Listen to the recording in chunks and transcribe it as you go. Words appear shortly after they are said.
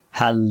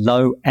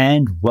Hello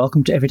and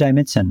welcome to Everyday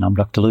Medicine. I'm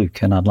Dr.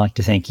 Luke, and I'd like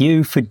to thank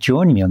you for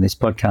joining me on this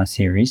podcast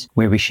series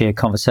where we share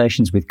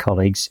conversations with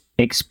colleagues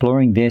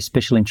exploring their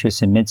special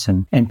interests in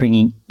medicine and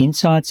bringing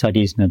insights,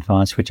 ideas and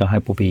advice which I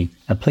hope will be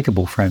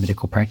applicable for our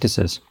medical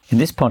practices. In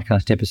this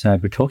podcast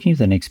episode, we're talking with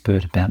an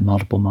expert about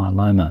multiple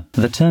myeloma.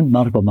 The term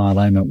multiple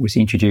myeloma was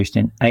introduced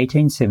in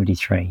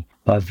 1873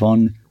 by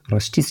von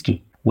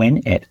Rostitsky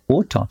when at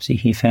autopsy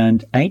he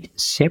found 8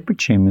 separate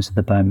tumours of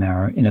the bone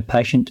marrow in a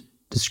patient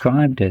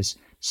described as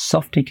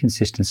soft in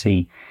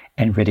consistency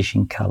and reddish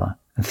in colour,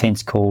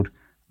 hence called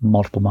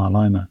multiple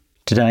myeloma.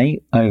 Today,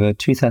 over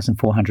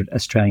 2,400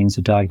 Australians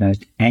are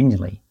diagnosed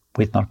annually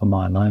with multiple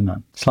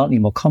myeloma. Slightly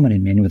more common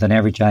in men with an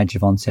average age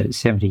of onset at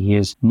 70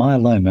 years,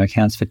 myeloma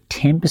accounts for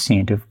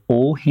 10% of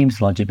all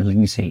hematologic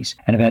malignancies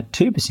and about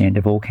 2%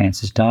 of all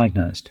cancers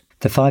diagnosed.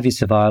 The 5-year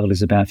survival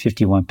is about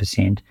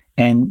 51%,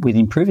 and with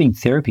improving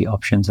therapy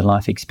options and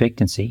life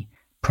expectancy,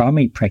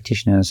 primary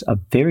practitioners are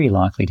very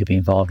likely to be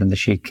involved in the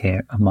shared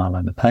care of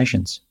myeloma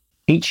patients.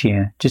 Each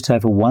year, just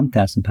over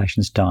 1,000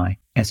 patients die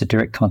as a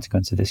direct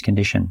consequence of this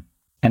condition.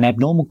 An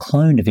abnormal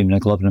clone of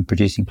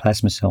immunoglobulin-producing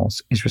plasma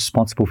cells is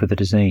responsible for the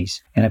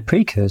disease, and a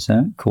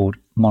precursor called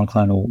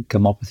monoclonal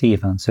gammopathy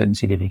of uncertain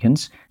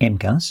significance,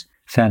 MGUS,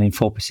 found in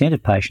 4%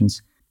 of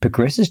patients,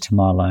 progresses to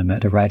myeloma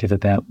at a rate of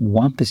about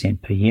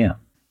 1% per year.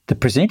 The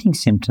presenting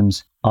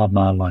symptoms of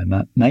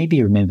myeloma may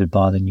be remembered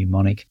by the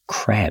mnemonic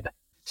CRAB,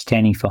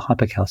 standing for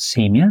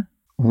hypercalcemia,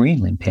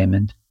 renal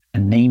impairment,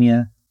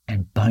 anemia,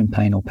 and bone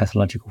pain or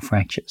pathological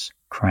fractures,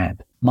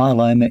 CRAB.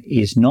 Myeloma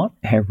is not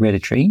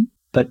hereditary,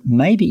 but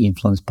may be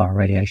influenced by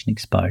radiation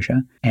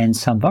exposure and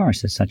some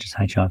viruses such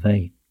as HIV.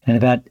 In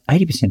about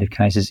 80% of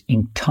cases,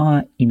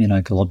 entire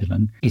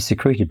immunoglobulin is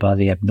secreted by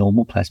the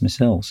abnormal plasma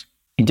cells.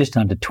 In just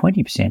under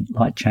 20%,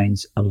 light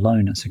chains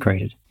alone are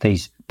secreted.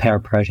 These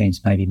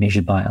paraproteins may be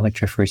measured by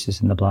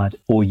electrophoresis in the blood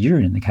or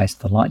urine in the case of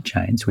the light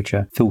chains, which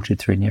are filtered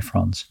through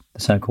nephrons,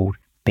 the so-called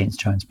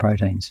Bence-Jones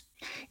proteins.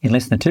 In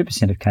less than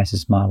 2% of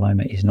cases,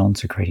 myeloma is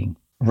non-secreting.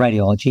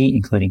 Radiology,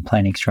 including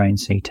plain X-ray and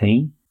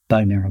CT,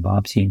 bone marrow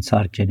biopsy and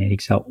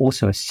cytogenetics are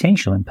also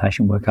essential in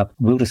patient workup.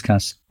 We'll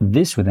discuss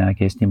this with our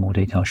guest in more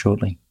detail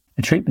shortly.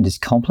 The treatment is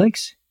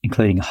complex,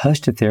 including a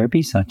host of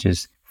therapies such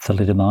as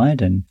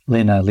thalidomide and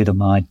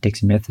lenalidomide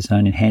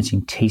dexamethasone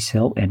enhancing T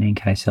cell and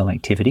NK cell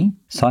activity,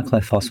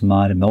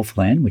 cyclophosphamide and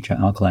melphalan, which are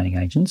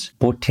alkylating agents,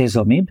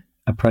 bortezomib,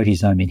 a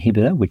proteasome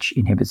inhibitor which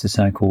inhibits the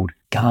so-called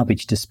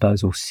garbage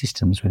disposal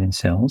systems within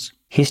cells,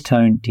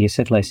 histone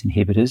deacetylase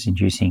inhibitors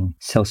inducing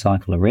cell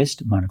cycle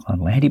arrest,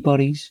 monoclonal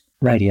antibodies,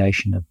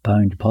 radiation of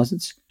bone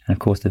deposits, and of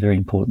course the very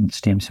important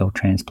stem cell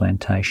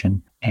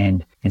transplantation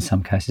and, in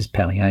some cases,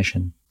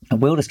 palliation. And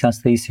we'll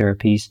discuss these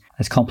therapies,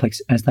 as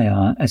complex as they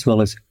are, as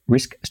well as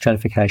risk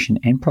stratification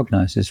and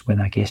prognosis with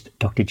our guest,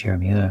 Dr.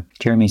 Jeremy Err.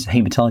 Jeremy is a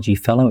haematology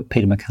fellow at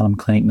Peter MacCallum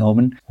Clinic,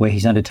 Melbourne, where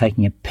he's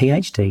undertaking a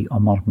PhD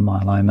on multiple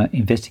myeloma,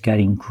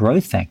 investigating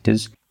growth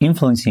factors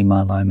influencing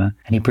myeloma,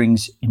 and he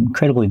brings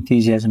incredible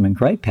enthusiasm and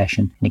great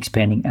passion in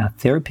expanding our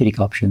therapeutic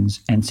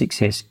options and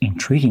success in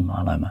treating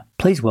myeloma.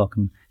 Please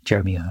welcome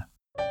Jeremy Err.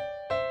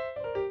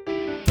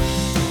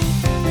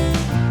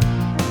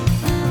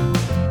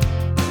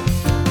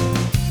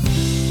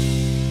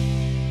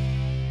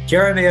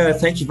 Jeremy,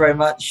 thank you very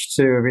much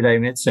to Everyday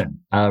Medicine.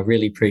 I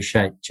really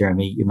appreciate,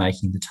 Jeremy, you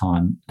making the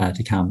time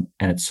to come.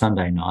 And it's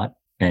Sunday night,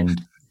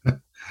 and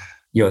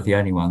you're the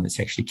only one that's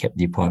actually kept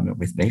the appointment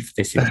with me for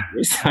this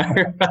interview. So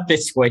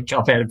this week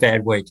I've had a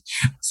bad week.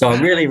 So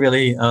I'm really,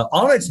 really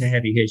honoured to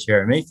have you here,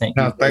 Jeremy. Thank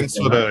you. Thanks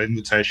for the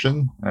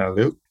invitation,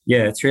 Luke.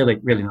 Yeah, it's really,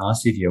 really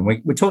nice of you.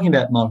 And we're talking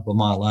about multiple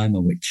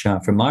myeloma, which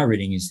from my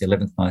reading is the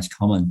 11th most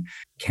common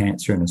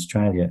cancer in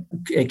Australia.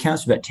 It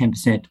accounts for about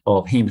 10%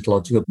 of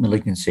haematological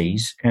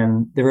malignancies,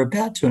 and there are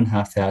about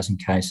 2,500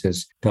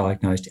 cases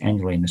diagnosed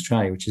annually in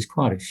Australia, which is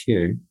quite a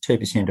few,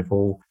 2% of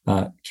all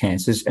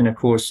cancers. And of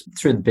course,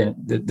 through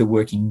the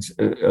workings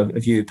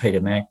of you,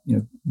 Peter Mac,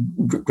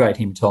 great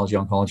haematology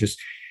oncologist,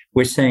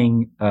 we're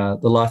seeing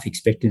the life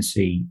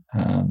expectancy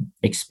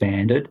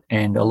expanded,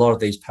 and a lot of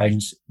these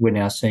patients we're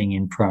now seeing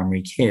in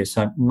primary care.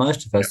 So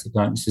most of us that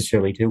don't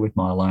necessarily deal with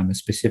myeloma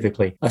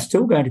specifically are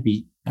still going to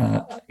be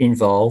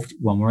involved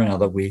one way or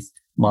another with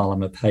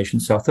myeloma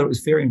patients. So I thought it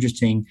was very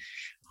interesting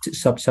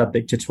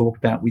subject to talk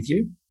about with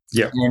you.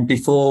 Yeah. And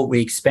before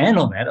we expand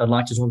on that, I'd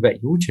like to talk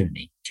about your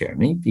journey,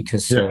 Jeremy,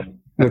 because you're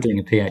doing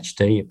a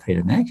PhD at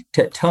Peter Mac.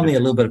 Tell me a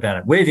little bit about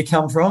it. Where have you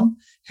come from?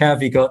 How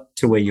have you got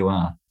to where you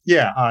are?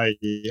 Yeah,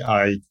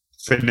 I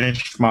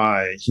finished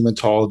my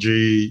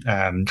hematology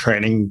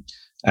training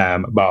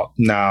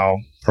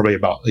probably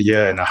about a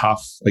year and a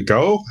half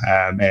ago,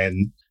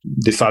 and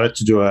decided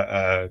to do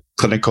a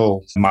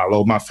clinical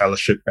myeloma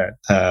fellowship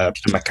at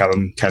Peter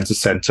MacCallum Cancer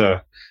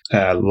Center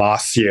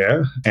last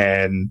year.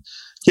 And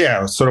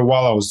yeah, sort of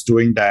while I was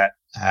doing that,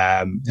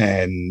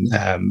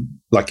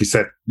 like you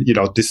said,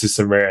 this is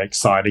a very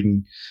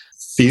exciting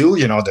field.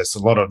 There's a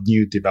lot of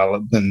new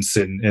developments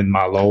in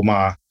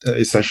myeloma,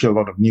 essentially a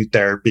lot of new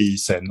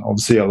therapies, and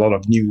obviously a lot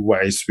of new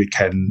ways we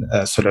can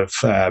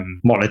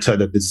monitor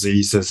the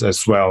diseases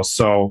as well.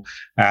 So,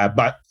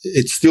 but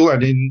it's still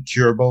an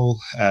incurable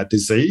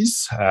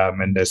disease,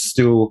 and there's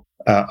still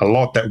a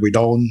lot that we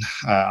don't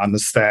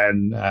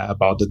understand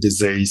about the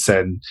disease.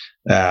 And,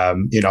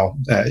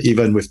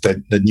 even with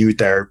the new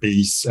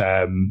therapies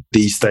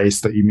these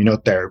days, the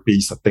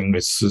immunotherapies, I think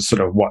is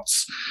sort of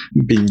what's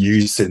being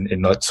used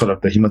in sort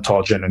of the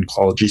hematology and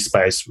oncology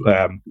space.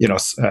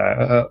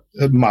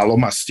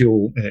 Myeloma is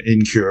still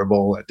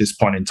incurable at this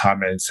point in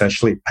time, and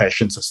essentially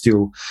patients are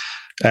still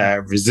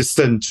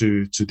resistant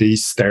to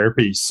these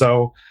therapies.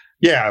 So,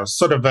 yeah,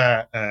 sort of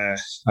I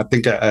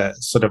think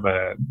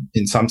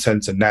in some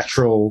sense, a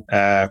natural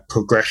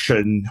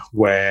progression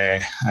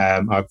where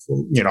I've,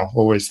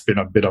 always been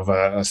a bit of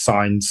a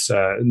science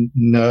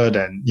nerd,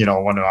 and,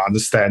 want to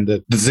understand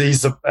the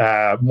disease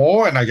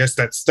more. And I guess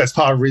that's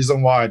part of the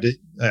reason why I did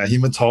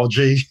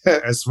hematology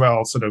as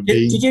well. Sort of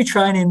being. Did you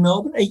train in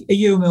Melbourne? Are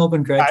you a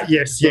Melbourne graduate?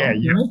 Yes,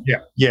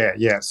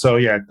 yeah. So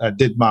I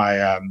did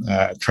my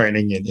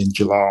training in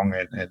Geelong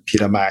and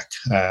Peter Mac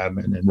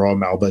and in Royal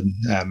Melbourne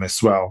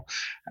as well.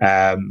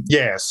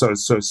 So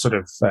sort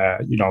of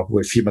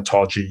with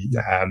hematology,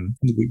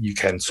 you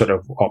can sort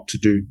of opt to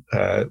do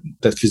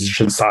the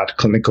physician side,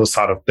 clinical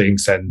side of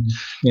things, and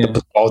the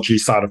pathology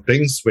side of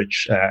things,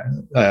 which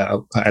I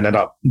ended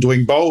up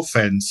doing both.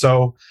 And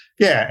so.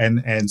 Yeah,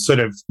 and sort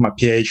of my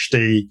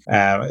PhD,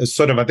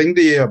 I think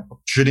the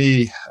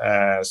opportunity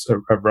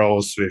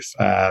arose with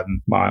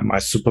my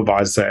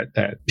supervisor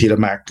at Peter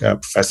Mac,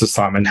 Professor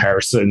Simon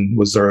Harrison,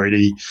 was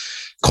already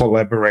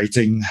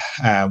collaborating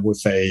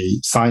with a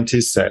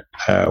scientist at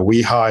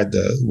WEHI,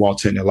 the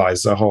Walter and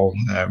Eliza Hall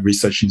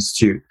Research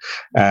Institute,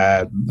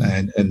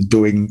 and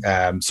doing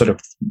sort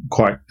of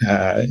quite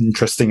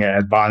interesting and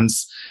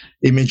advanced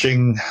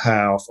imaging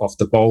of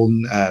the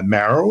bone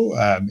marrow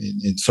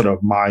in sort of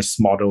mice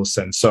models.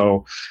 And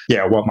so,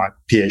 what my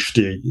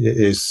PhD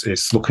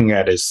is looking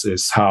at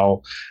is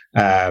how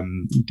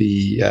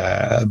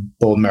the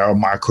bone marrow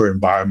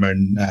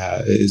microenvironment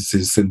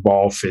is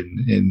involved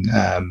in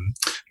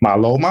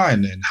myeloma,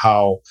 and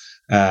how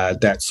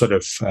that sort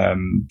of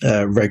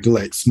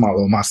regulates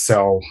myeloma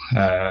cell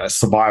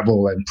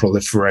survival and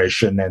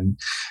proliferation, and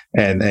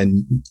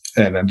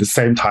at the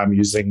same time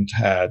using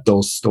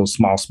those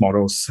mouse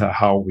models,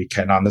 how we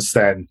can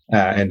understand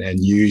and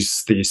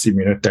use these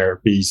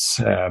immunotherapies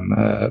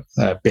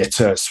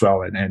better as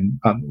well, and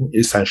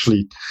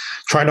essentially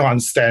trying to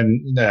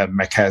understand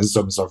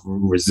mechanisms of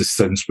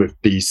resistance with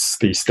these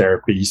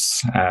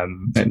therapies,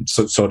 and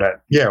so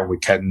that we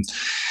can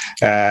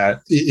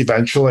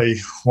eventually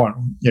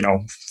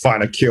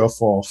find a cure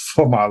for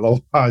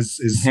myeloma.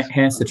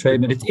 Enhance the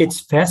treatment.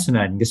 It's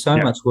fascinating. There's so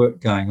much work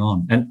going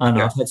on, and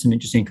I've had some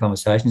interesting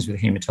conversations with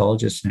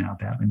hematologists now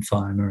about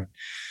lymphoma. And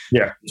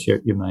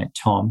your mate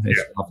Tom, who's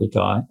a lovely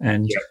guy,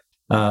 and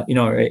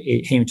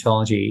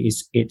hematology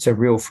it's a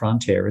real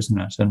frontier, isn't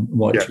it? And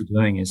what you're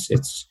doing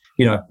it's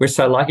we're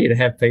so lucky to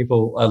have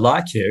people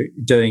like you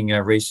doing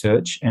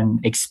research and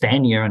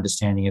expanding our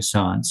understanding of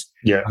science.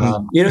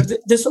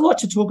 There's a lot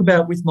to talk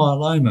about with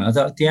myeloma.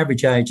 The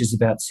average age is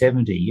about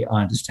 70,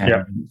 I understand.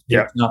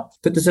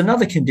 But there's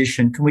another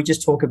condition. Can we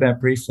just talk about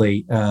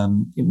briefly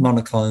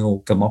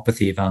monoclonal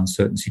gammopathy of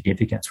uncertain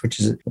significance, which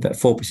is about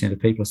 4% of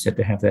people are said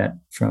to have that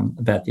from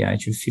about the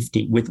age of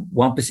 50, with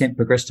 1%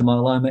 progress to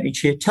myeloma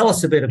each year. Tell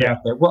us a bit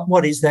about that.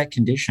 What is that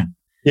condition?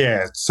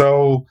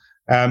 So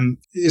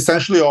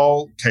essentially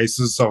all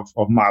cases of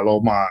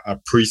myeloma are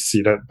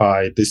preceded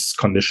by this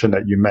condition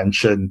that you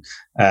mentioned,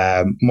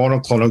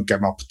 monoclonal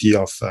gammopathy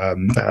of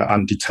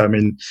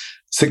undetermined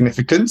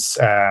significance.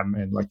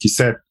 And like you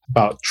said,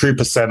 about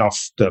 3% of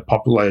the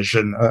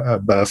population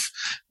above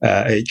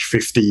age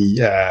 50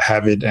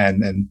 have it,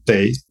 and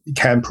they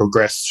can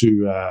progress to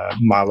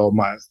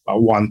myeloma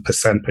about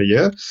 1% per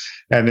year.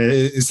 And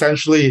it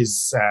essentially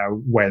is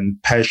when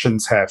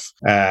patients have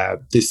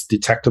this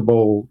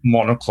detectable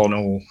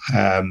monoclonal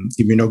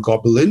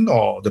immunoglobulin,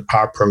 or the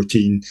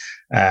paraprotein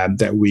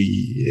that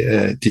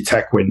we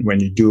detect when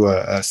you do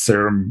a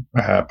serum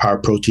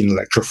paraprotein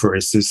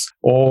electrophoresis,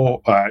 or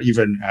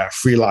even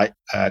free light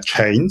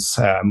chains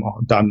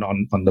done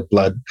on the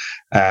blood,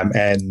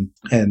 and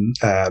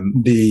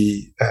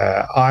the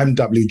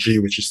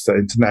IMWG, which is the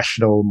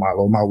International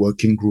Myeloma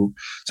Working Group,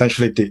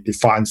 essentially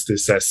defines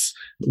this as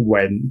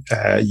when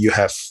you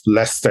have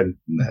less than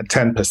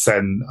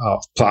 10%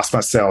 of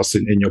plasma cells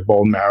in your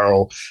bone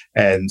marrow,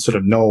 and sort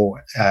of no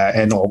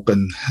end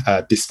organ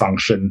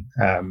dysfunction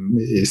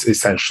is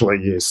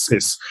essentially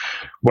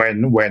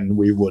when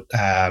we would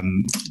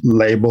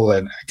label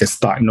and I guess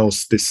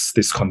diagnose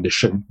this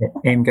condition.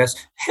 MGUS.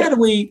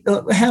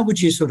 How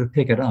would you sort of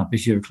pick it up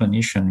if you're a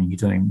clinician and you're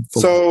doing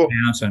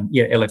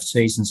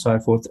LFTs and so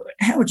forth?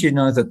 How would you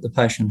know that the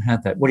patient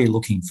had that? What are you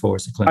looking for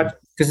as a clinician?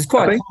 Because it's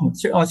quite common.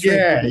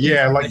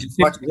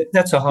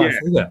 That's a high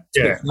figure.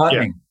 It's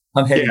frightening.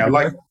 I'm heading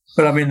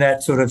but I'm in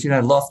that sort of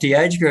lofty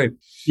age group.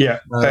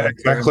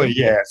 Exactly.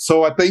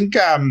 So I think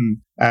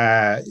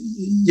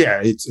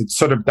it's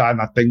sort of done,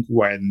 I think,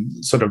 when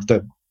sort of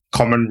the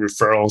common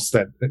referrals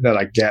that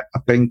I get, I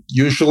think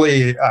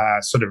usually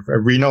sort of a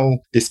renal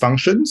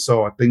dysfunction.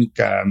 So I think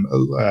a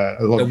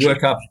lot of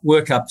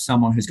work up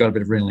someone who's got a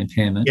bit of renal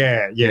impairment.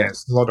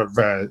 Yes, a lot of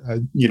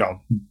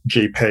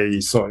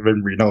GPs or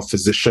even renal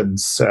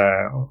physicians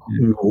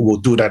will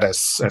do that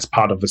as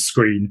part of a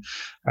screen,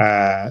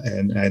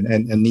 and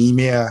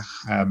anemia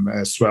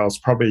as well is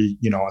probably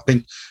I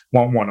think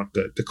one of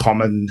the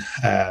common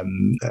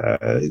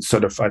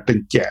sort of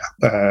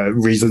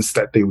reasons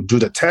that they would do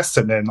the test,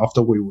 and then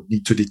after we would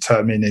need to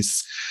determine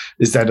is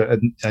that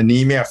an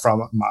anemia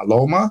from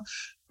myeloma.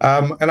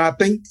 And I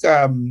think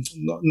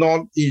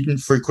not even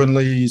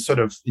frequently sort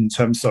of in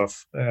terms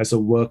of as a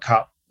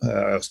workup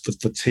for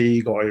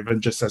fatigue or even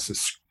just as a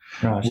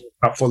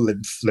workup for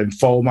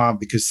lymphoma,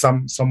 because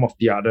some of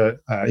the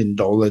other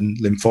indolent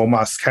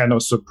lymphomas can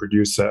also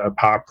produce a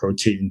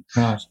paraprotein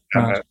as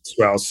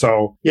well.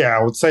 So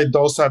I would say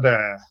those are the...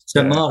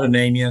 So mild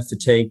anemia,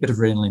 fatigue, bit of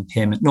renal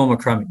impairment,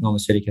 normochromic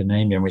normocytic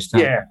anemia, and we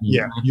start.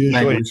 Usually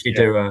maybe we should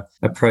do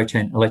a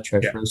protein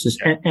electrophoresis,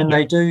 and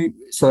they do.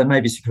 So they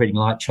may be secreting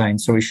light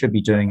chains. So we should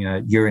be doing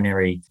a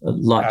urinary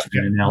light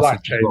chain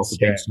analysis as well for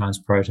Bernstein's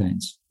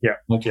proteins. Yeah.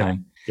 Okay.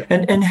 Yeah.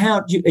 And how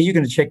are you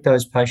going to check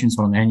those patients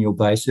on an annual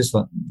basis?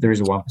 Like there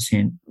is a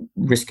 1%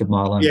 risk of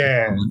myeloma.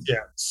 Yeah.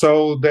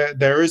 So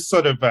there is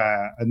sort of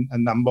a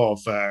number of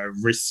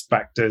risk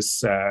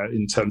factors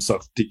in terms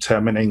of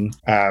determining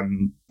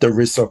the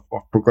risk of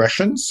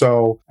progression.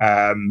 So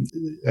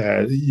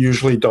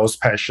usually those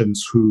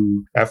patients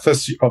who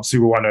first, obviously,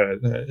 we want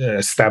to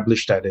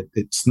establish that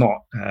it's not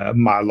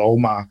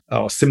myeloma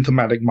or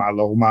symptomatic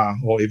myeloma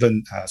or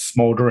even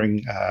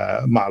smoldering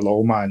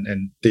myeloma,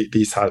 and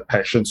these are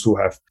patients who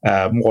have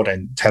more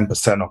than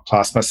 10% of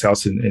plasma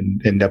cells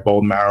in their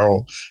bone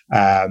marrow,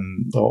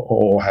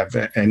 or have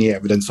any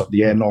evidence of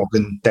the end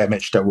organ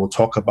damage that we'll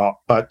talk about.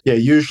 But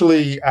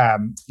usually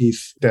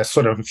if there's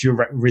sort of a few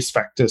risk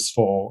factors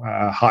for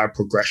higher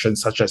progression,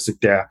 such as if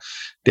their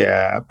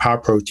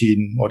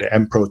paraprotein or their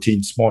M protein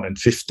is more than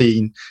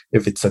 15,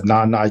 if it's a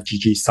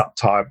non-IgG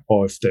subtype,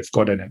 or if they've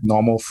got an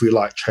abnormal free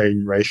light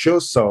chain ratio.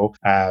 So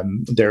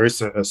there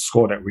is a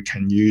score that we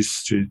can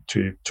use to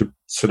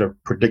sort of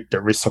predict the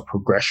risk of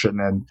progression.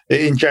 And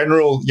in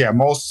general,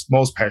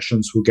 most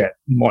patients will get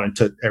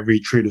monitored every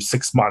 3 to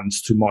 6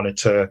 months to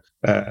monitor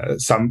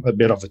a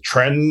bit of a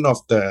trend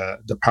of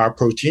the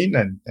paraprotein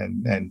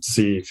and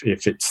see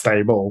if it's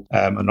stable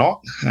or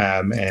not.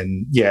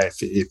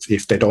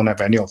 If they don't have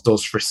any of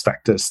those risk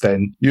factors,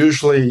 then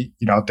usually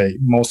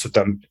most of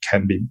them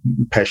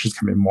patients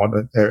can be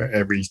monitored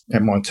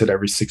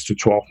every 6 to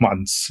 12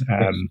 months.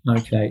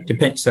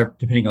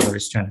 Depending on the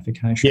risk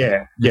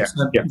stratification.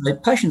 The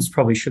patients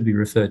probably should be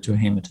referred to a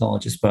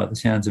hematologist by the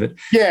sounds of it.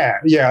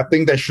 I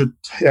think they should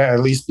at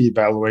least be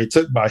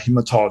evaluated by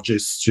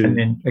hematologists to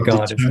determine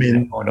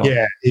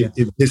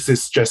if this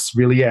is just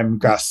really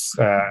MGUS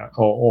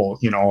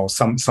or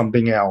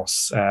something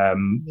else.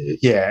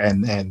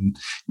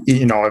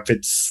 If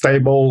it's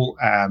stable,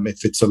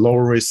 if it's a low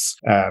risk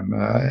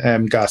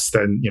MGUS,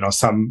 then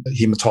some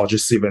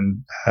hematologists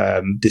even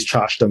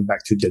discharge them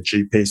back to their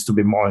GPs to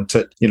be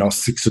monitored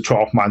 6 to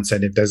 12 months,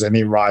 and if there's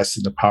any rise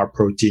in the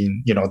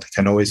paraprotein, they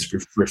can always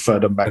refer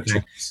them back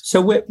to.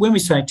 So when we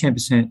say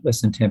 10%,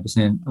 less than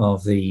 10%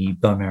 of the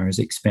bone marrow is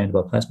expanded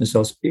by plasma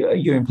cells, are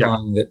you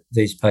implying that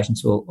these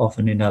patients will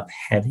often end up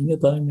having a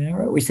bone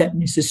marrow? Is that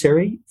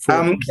necessary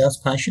for those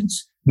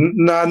patients?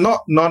 No,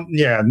 not.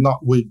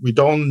 We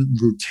don't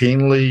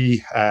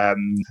routinely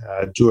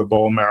do a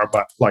bone marrow,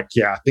 but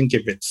I think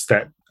if it's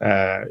that.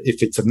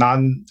 If it's a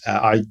non-IgG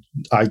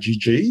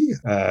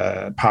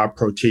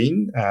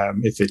paraprotein,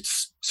 if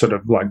it's sort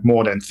of like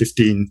more than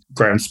 15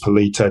 grams per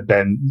liter,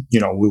 then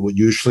we would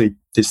usually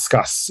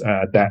discuss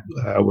that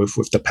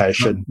with the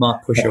patient.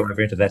 Might push you over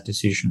into that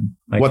decision.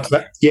 Okay. What's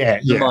that?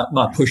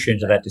 Might push you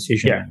into that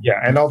decision.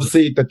 And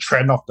obviously the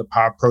trend of the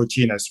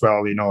paraprotein as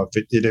well. If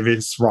it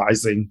is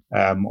rising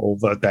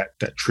over that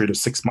 3 to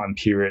 6 month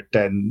period,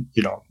 then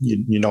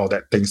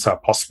that things are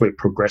possibly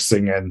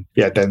progressing, and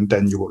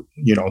then you would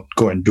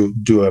go and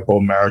do a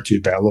bone marrow to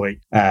evaluate.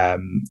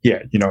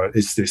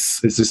 Is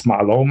this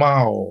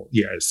myeloma, or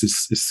is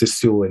this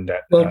still in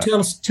that? Well, tell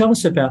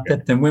us about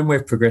that then. When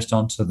we've progressed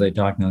on to the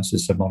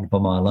diagnosis of multiple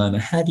myeloma,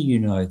 how do you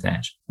know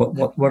that?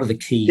 What are the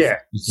key?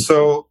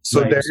 So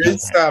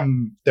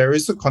there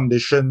is a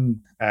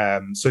condition.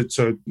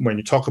 So when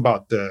you talk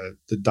about the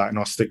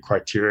diagnostic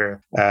criteria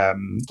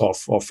of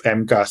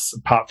MGUS,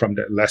 apart from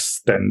the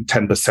less than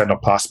 10%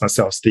 of plasma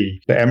cells,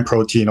 the M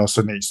protein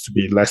also needs to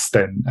be less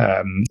than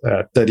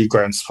 30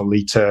 grams per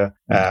liter.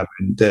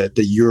 And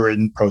the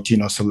urine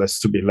protein also needs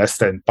to be less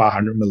than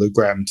 500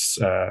 milligrams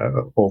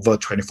over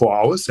 24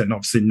 hours, and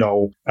obviously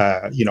no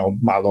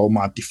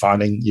myeloma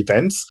defining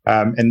events.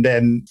 And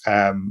then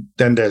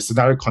there's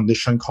another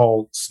condition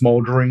called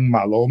smoldering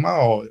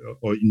myeloma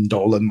or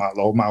indolent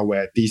myeloma,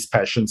 where these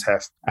patients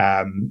have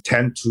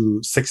 10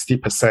 to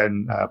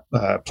 60%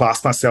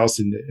 plasma cells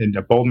in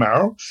their bone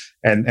marrow,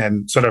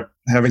 and sort of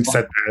having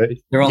said that,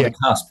 they're on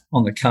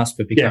the cusp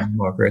of becoming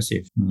more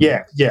aggressive.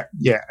 Yeah,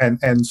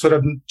 and sort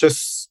of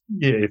just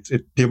if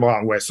people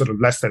aren't aware, sort of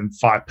less than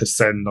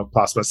 5% of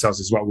plasma cells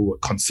is what we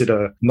would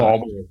consider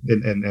normal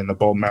in the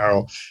bone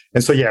marrow.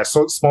 And so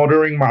so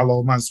smoldering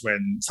myelomas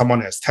when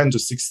someone has 10 to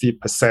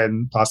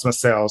 60% plasma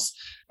cells,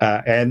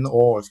 and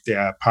or if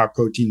their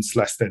paraproteins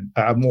less than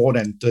more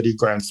than 30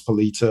 grams per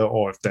liter,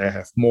 or if they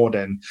have more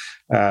than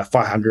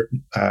 500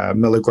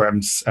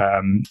 milligrams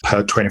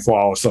per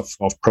 24 hours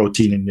of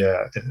protein in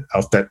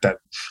that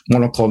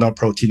monoclonal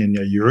protein in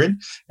your urine,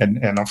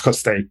 and of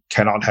course they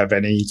cannot have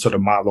any sort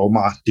of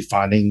myeloma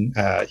defining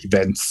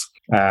events.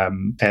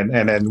 And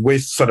then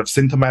with sort of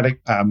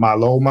symptomatic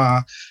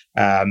myeloma,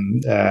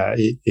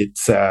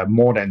 it's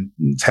more than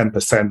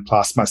 10%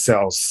 plasma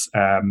cells,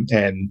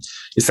 and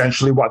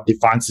essentially what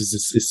defines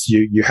is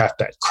you have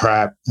that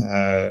crab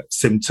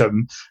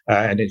symptom,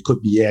 and it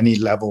could be any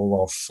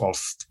level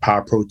of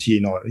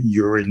paraprotein or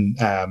urine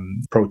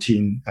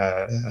protein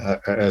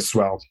as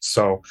well.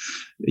 So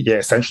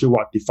essentially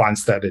what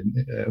defines that in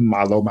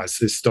myeloma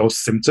is those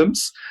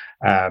symptoms,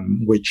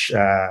 which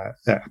I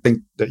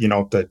think that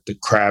the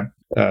crab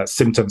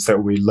symptoms that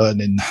we learn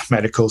in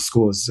medical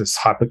schools is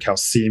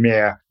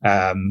hypercalcemia,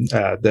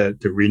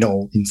 the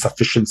renal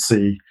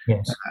insufficiency,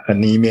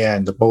 anemia,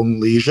 and the bone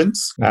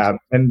lesions.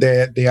 And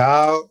they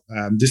are,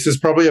 this is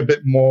probably a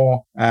bit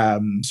more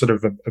sort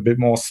of a bit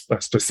more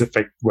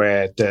specific,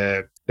 where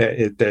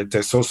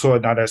there's also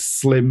another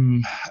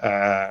slim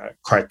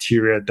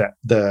criteria that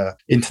the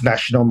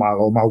International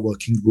Myeloma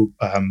Working Group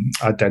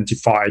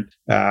identified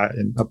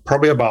in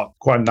probably about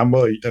quite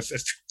a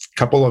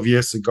couple of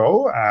years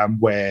ago,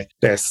 where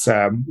there's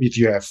if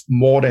you have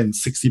more than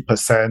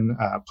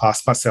 60%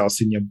 plasma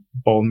cells in your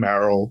bone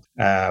marrow,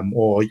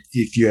 or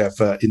if you have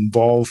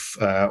involved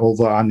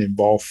over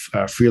uninvolved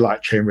free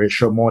light chain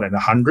ratio more than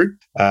 100,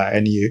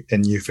 and you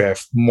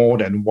have more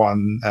than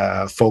one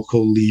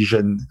focal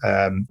lesion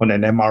on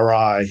an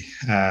MRI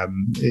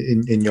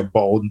in your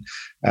bone,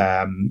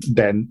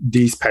 then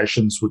these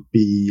patients would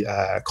be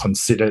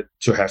considered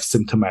to have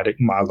symptomatic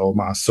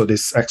myeloma. So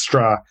this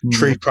extra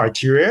three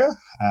criteria,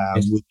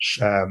 which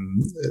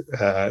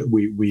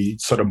we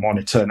sort of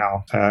monitor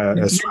now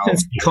as well.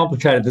 It's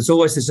complicated. There's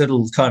always this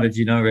little kind of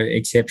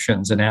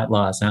exceptions and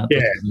outliers, aren't there,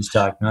 in these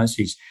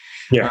diagnoses?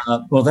 Yeah.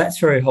 Well, that's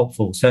very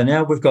helpful. So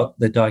now we've got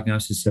the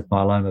diagnosis of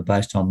myeloma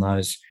based on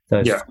those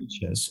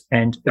features,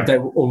 and they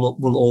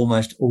will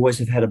almost always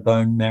have had a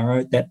bone marrow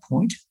at that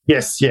point.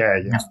 Yes.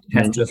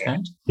 Have to have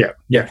had. Yeah.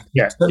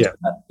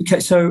 Okay,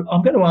 so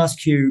I'm going to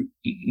ask you,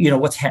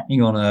 what's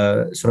happening on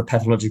a sort of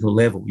pathological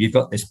level. You've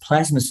got this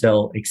plasma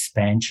cell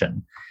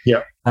expansion.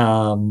 Yeah.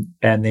 And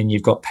then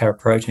you've got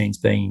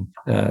paraproteins being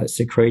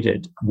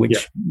secreted,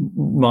 which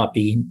might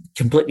be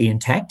completely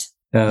intact.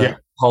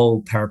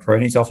 Whole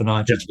paraproteins, often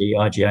IgG,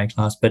 IgA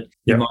class, but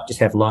you might just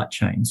have light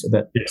chains,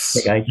 about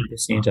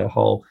 80% are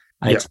whole,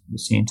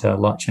 80% are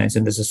light chains,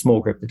 and there's a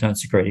small group that don't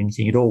secrete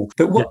anything at all.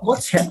 But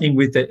what's happening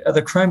with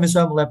the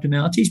chromosomal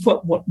abnormalities?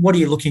 What are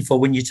you looking for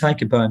when you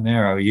take a bone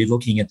marrow? Are you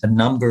looking at the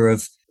number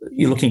of?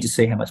 You're looking to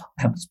see how much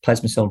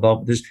plasma cell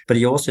involvement there's, but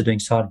are you also doing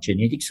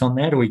cytogenetics on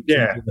that, or do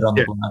it on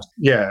the blood?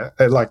 Yeah,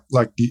 like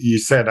you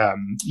said,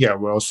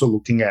 we're also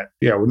looking at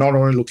we're not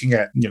only looking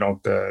at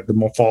the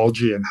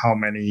morphology and how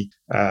many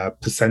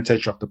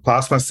percentage of the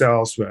plasma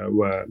cells.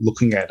 We're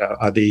looking at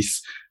are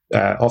these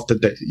often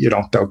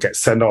they'll get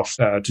sent off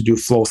to do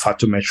flow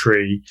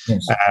cytometry,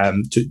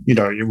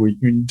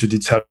 to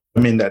determine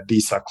that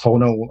these are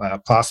clonal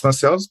plasma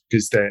cells,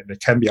 because there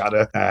can be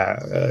other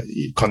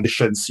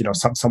conditions.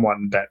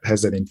 Someone that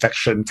has an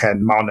infection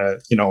can mount an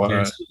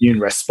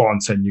immune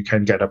response, and you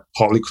can get a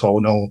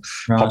polyclonal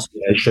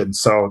population.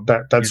 So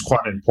that's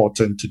quite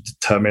important to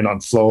determine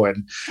on flow.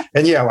 And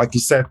like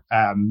you said,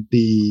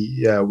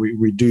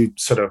 we do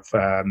sort of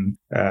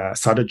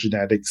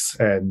cytogenetics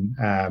and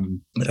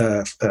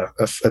a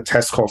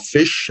test called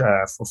FISH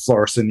for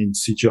fluorescent in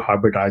situ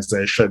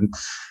hybridization,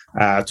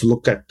 to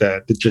look at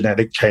the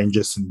genetic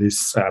changes in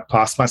these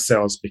plasma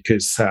cells,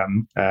 because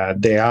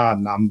there are a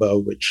number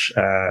which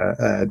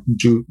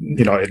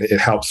it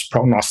helps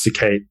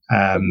prognosticate.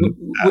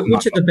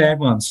 Which are the bad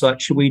ones? Like,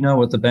 should we know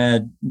what the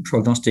bad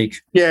prognostic?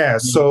 Yeah,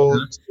 so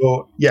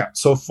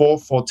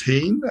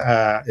 414.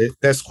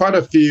 There's quite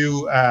a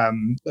few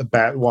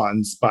bad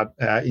ones, but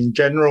in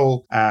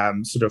general,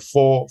 sort of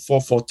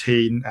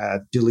 414,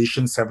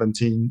 deletion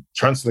 17,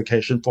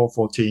 translocation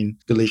 414,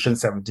 deletion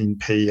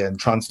 17p, and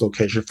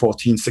translocation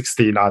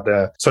 1416 are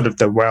the sort of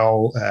the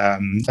well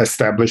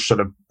established sort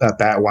of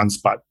bad ones.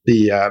 But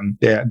the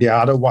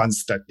other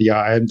ones that the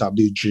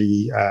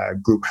IMWG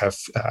group have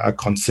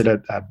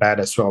considered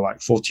bad as well,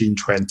 like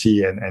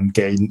 1420 and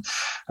gain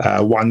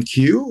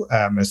 1Q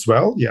as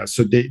well. Yeah,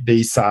 so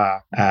these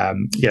are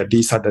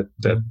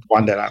the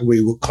one that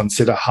we would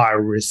consider high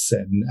risk,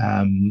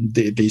 and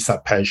these are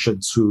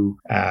patients who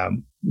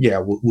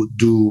would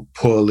do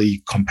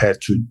poorly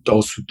compared to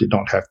those who did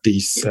not have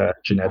these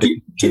genetic.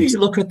 Do you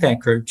look at that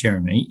group,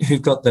 Jeremy,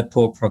 who've got the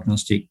poor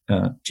prognostic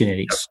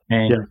genetics,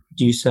 and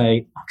do you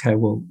say, okay,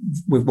 well,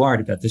 we're worried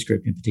about this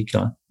group in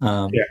particular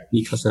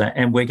because of that,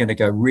 and we're going to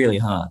go really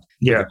hard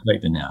with the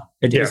treatment now?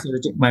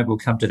 Maybe we'll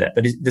come to that.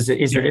 But is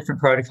there a different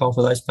protocol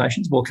for those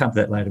patients? We'll come to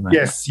that later, mate.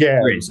 Yes, yeah.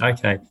 There is.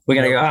 Okay. We're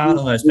going to go hard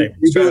on those people.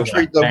 We will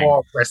treat them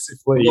more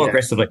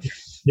aggressively.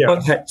 Yeah.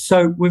 Okay,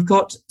 so we've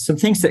got some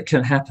things that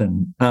can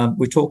happen.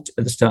 We talked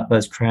at the start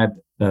those CRAB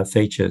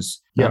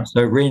features. Yeah.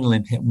 So renal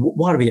impairment.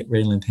 Why do we get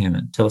renal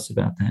impairment? Tell us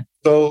about that.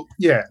 So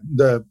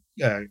the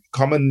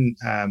common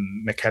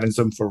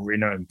mechanism for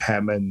renal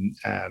impairment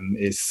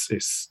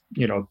is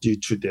due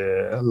to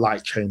the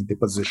light chain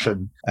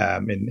deposition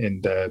in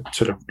the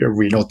sort of the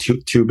renal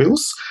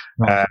tubules,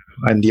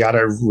 and the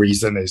other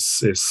reason is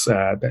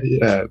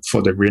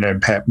for the renal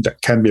impairment,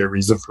 that can be a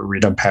reason for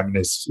renal impairment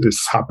is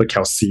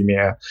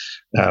hypercalcemia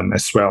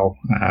as well,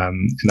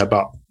 and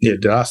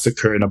it does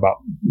occur in about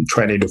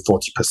 20 to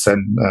 40%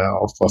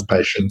 of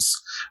patients.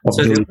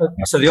 So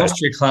the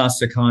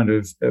osteoclasts are kind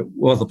of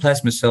the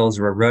plasma cells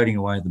are eroding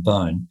away the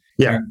bone.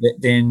 Yeah.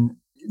 Then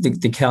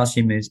the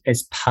calcium is,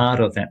 as part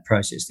of that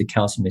process, the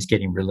calcium is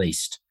getting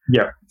released.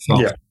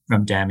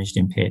 From damaged,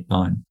 impaired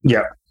bone.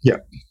 Yeah.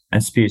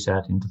 And spews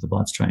out into the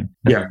bloodstream.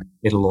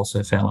 It'll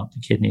also foul up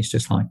the kidneys,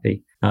 just like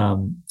the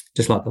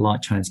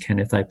light chains can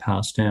if they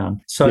pass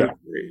down. So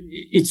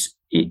it's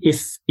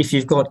if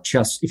you're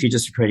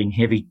just secreting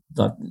heavy,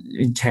 like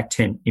intact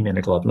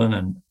immunoglobulin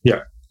and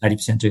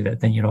 80% do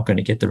that, then you're not going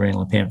to get the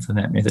renal impairment from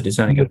that method. It's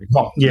only going to be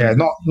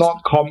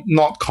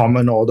not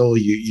common, although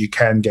you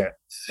can get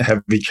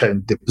heavy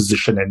chain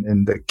deposition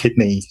in the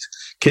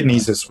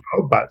kidneys as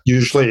well, but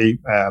usually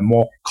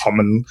more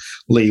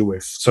commonly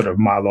with sort of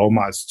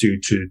myeloma is due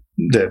to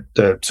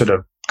the sort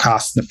of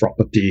cast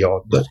nephropathy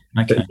or the.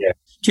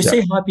 Do you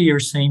see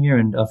hyperuricemia?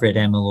 And I've read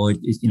amyloid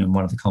is,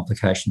 one of the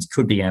complications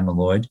could be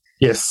amyloid.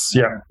 Yes,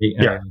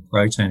 the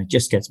protein. It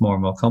just gets more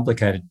and more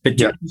complicated. But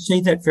do you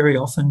see that very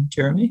often,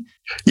 Jeremy?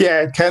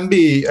 Yeah, it can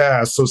be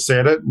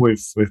associated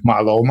with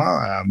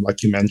myeloma,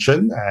 like you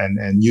mentioned,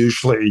 and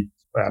usually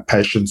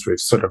patients with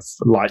sort of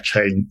light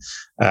chain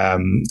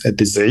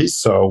disease.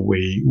 So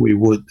we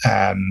would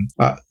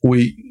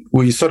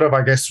we sort of,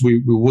 I guess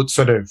we would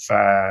sort of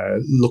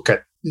look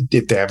at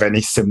if they have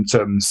any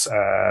symptoms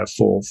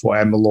for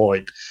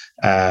amyloid,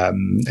 I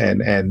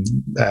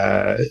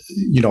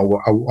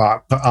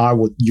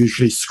would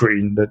usually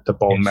screen the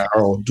bone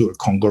marrow, do a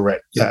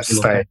congorate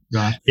stain.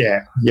 Right.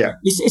 Yeah.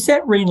 Is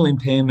that renal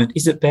impairment?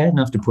 Is it bad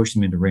enough to push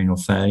them into renal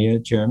failure,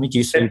 Jeremy? Do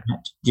you see that?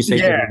 Do you see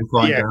that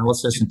requiring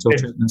dialysis until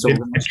treatment's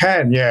organised? It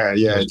can,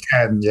 it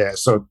can, yeah.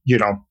 So you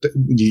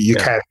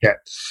can get.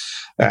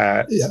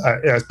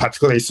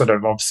 Particularly sort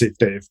of obviously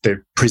if they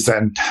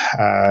present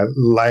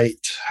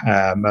late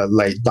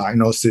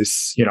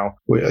diagnosis,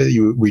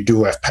 we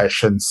do have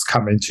patients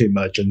come into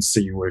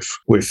emergency with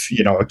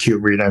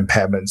acute renal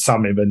impairment,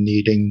 some even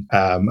needing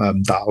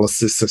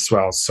dialysis as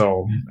well.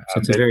 So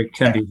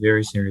can be a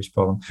very serious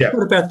problem. Yeah.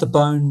 What about the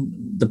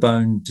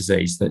bone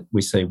disease that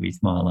we see with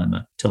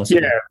myeloma? Tell us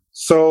about that.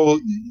 So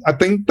I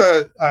think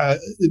that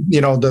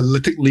the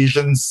lytic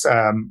lesions,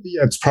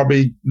 it's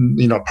probably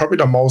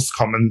the most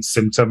common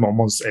symptom.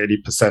 Almost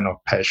 80% of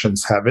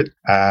patients have it,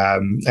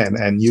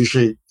 and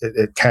usually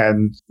it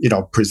can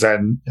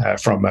present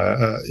from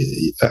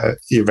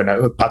even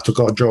a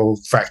patagogial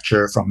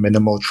fracture from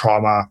minimal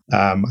trauma.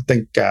 I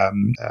think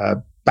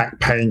back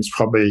pain is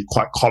probably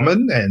quite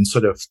common, and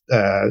sort of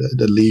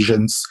the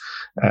lesions,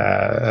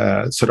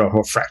 sort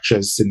of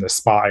fractures in the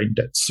spine,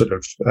 that's sort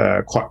of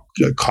quite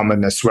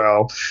common as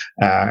well.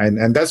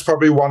 And that's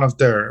probably one of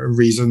the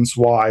reasons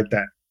why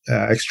that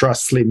extra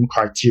slim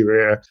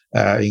criteria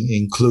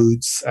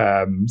includes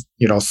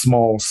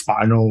small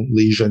spinal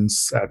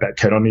lesions that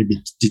can only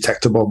be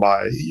detectable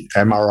by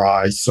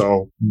MRI.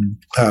 So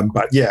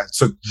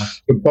so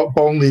the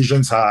bone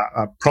lesions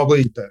are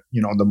probably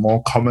the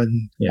more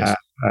common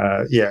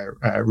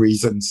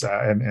reasons,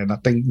 and I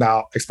think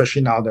now,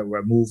 especially now that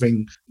we're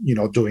moving,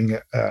 doing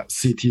a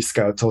CT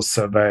skeletal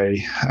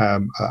survey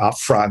up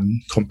front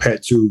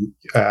compared to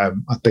I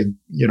think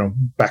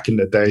back in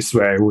the days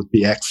where it would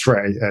be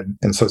X-ray,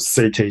 and so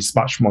CT is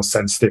much more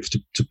sensitive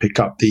to pick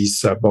up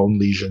these bone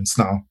lesions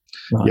now.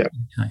 Right.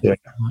 Okay.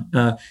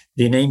 Yeah.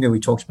 The anemia we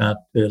talked about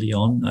early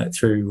on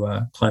through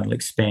clonal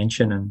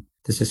expansion, and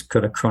there's this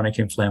kind of chronic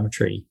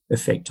inflammatory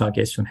effect, I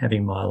guess, from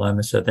having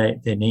myeloma. So the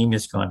anemia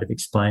is kind of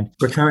explained.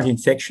 Recurrent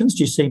infections.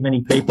 Do you see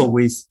many people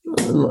with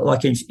So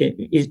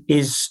it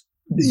is.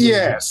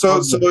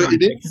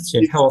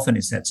 How often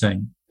is that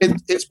seen?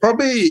 It's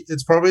probably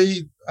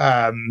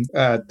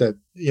the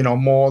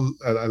more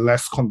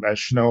less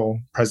conventional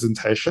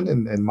presentation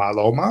in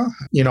myeloma.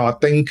 I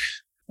think.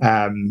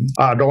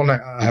 I don't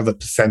have a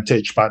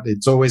percentage, but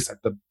it's always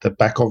at the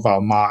back of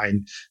our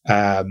mind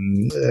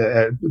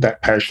that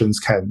patients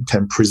can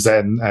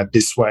present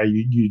this way.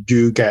 You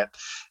do get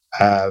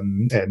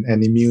an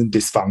immune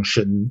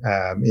dysfunction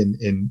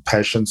in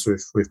patients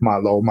with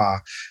myeloma,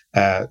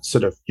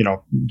 sort of,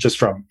 just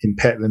from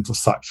impaired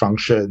lymphocyte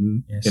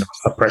function, Yes.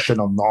 suppression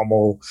of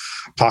normal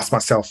plasma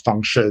cell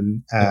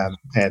function,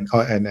 and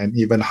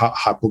even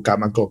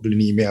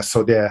hypogammaglobulinemia.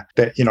 So they're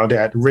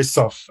at risk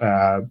of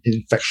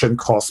infection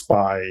caused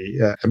by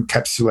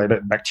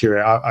encapsulated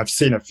bacteria. I've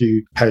seen a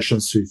few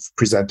patients who've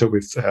presented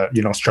with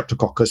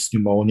Streptococcus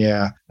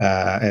pneumonia,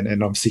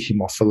 and obviously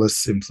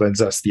Haemophilus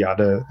influenza is the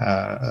other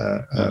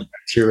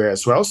bacteria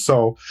as well.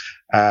 So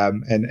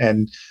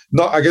and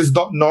not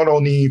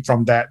only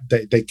from that,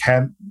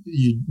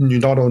 you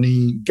not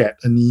only get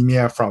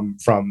anemia from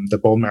the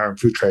bone marrow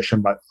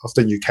infiltration, but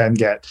often you can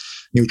get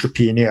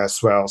neutropenia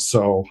as well.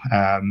 So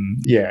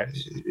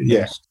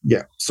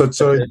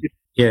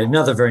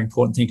Another very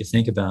important thing to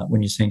think about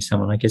when you're seeing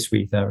someone, I guess,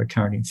 with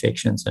recurrent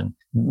infections and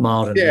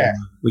mild anemia,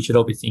 we should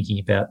all be thinking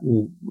about,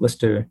 let's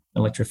do an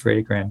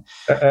electrophoretic.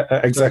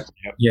 Exactly.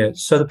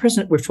 So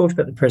we've talked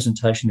about the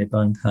presentation, their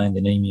bone pain, the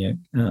anemia,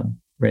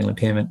 renal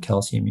impairment,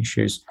 calcium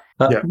issues.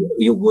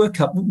 Your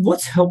workup,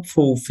 what's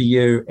helpful for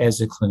you as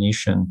a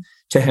clinician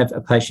to have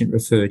a patient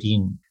referred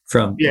in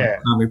from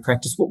primary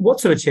practice? What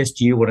sort of test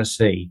do you want to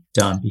see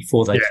done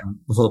before the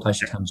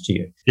patient comes to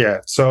you?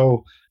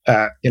 So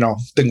I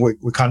think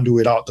we can't do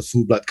without the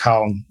full blood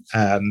count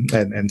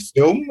and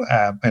film,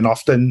 and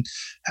often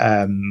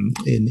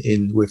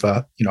with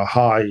a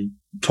high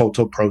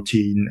total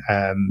protein.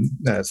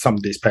 Some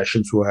of these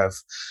patients will have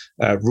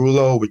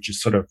rouleau, which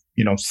is sort of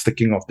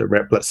sticking of the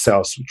red blood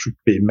cells, which would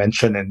be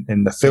mentioned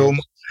in the film.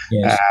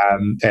 Yes.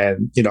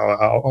 And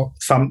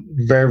some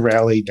very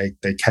rarely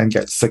they can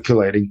get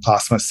circulating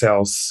plasma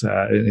cells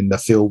in the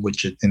film,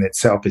 which in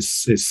itself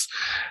is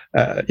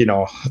a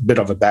bit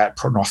of a bad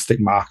prognostic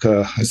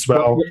marker as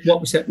well.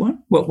 What was that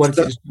one? What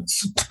is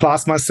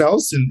plasma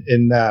cells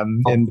in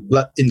the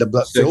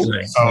blood film?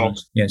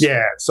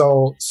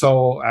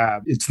 So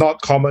it's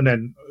not common,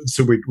 and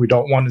so we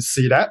don't want to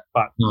see that,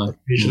 but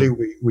usually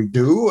we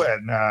do,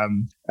 and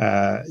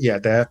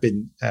there have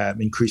been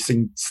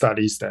increasing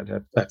studies that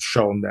have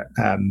shown that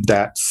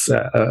that's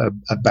a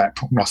bad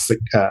prognostic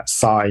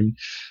sign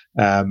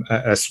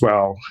as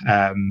well.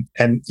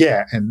 And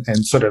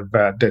sort of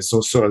there's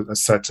also a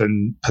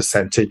certain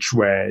percentage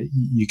where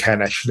you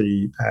can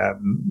actually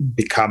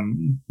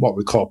become what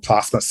we call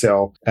plasma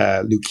cell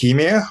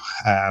leukemia,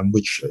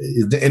 which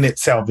in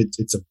itself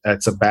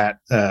it's a bad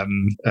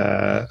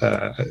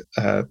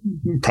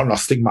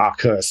prognostic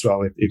marker as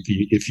well if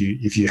you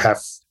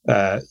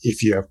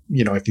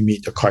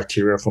meet the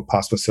criteria for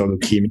plasma cell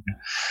leukemia.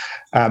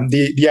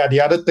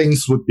 The other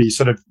things would be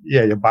sort of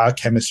your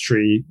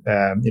biochemistry,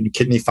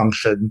 kidney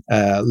function,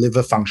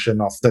 liver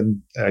function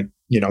often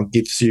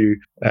gives you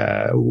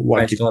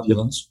raised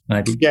globulins,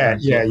 maybe.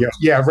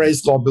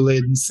 Raised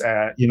globulins,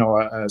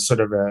 sort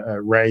of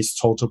a raised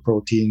total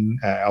protein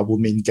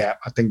albumin gap.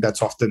 I think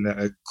that's often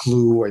a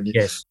clue when you,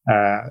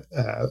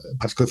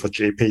 particularly for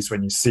GPs,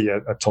 when you see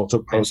a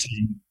total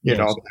protein,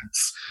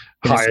 that's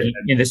higher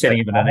in the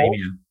setting of an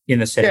anemia.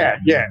 Is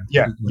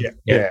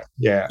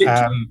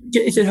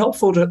it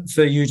helpful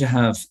for you to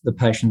have the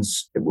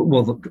patients?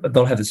 Well,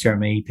 they'll have the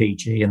serum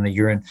EPG and the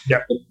urine.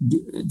 Yep.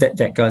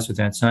 That goes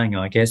without saying,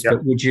 I guess. Yep.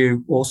 But would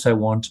you also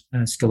want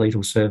a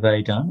skeletal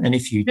survey done? And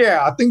if you,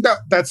 I think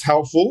that's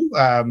helpful.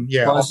 By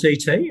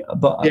CT,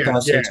 by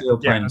CT or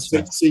brain?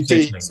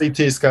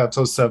 CT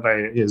skeletal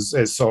survey is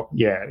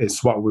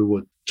what we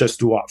would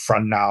just do up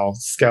front now.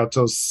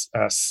 Skeletal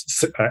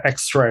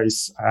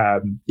X-rays,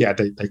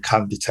 they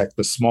can't detect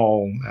the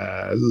small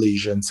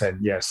lesions,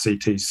 and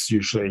CT's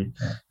usually,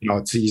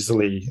 it's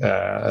easily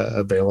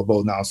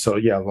available now. So a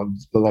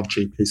lot of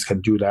GPs can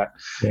do that.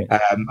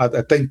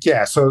 I think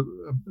so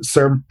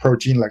serum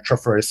protein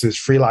electrophoresis,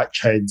 free light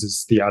chains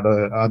is the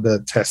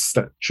other test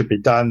that should be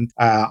done.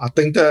 I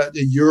think the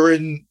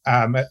urine,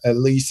 at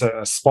least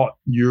a spot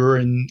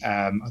urine,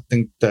 I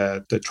think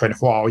the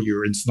 24-hour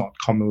urine is not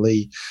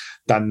commonly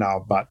done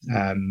now, but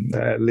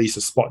at least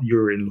a spot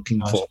urine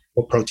looking for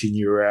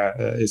proteinuria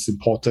is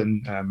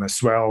important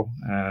as well.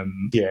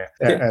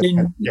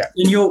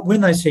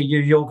 When they see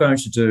you're going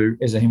to do,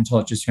 as a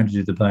haematologist, you're going to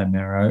do the bone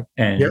marrow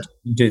and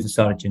do the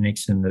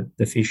cytogenetics and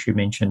the fish you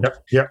mentioned.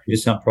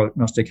 There's some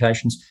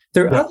prognostications.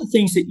 There are other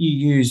things that you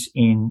use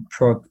in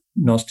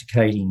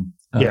prognosticating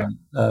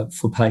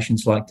for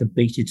patients, like the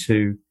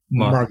beta-2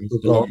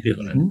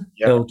 microglobulin,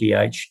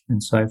 LDH,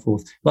 and so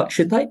forth. Like,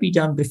 should they be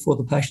done before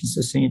the patients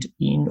are sent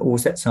in, or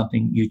is that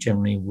something you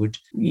generally would?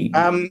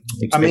 I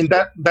mean,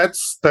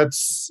 that's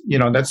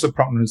a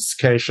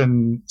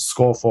prognostication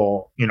score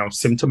for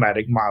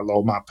symptomatic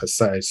myeloma per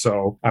se.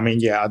 So I mean,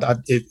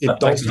 if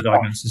those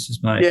diagnosis is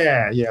made.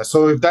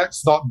 So if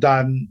that's not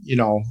done,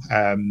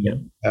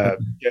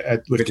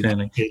 with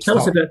Tell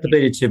us about the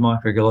beta-2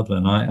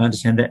 microglobulin. I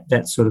understand that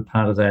that's sort of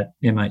part of that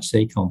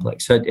MHC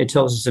complex. So it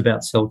tells us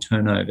about cell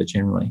turnover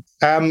generally.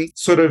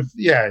 It's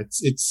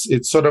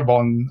sort of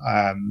on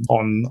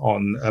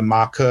a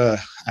marker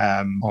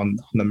on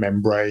the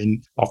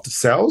membrane of the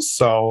cells.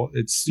 So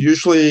it's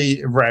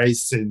usually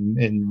raised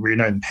in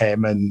renal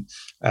impairment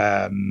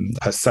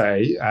per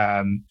se.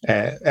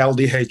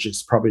 LDH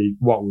is probably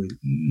what we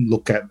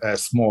look at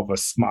as more of a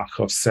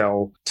marker of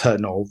cell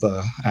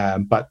turnover,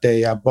 but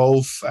they are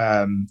both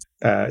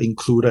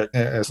included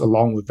as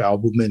along with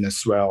albumin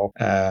as well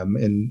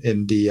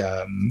in the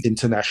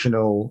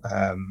international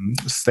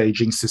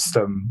staging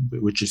system,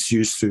 which is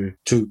used to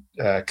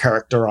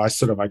characterize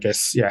sort of, I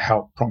guess,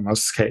 help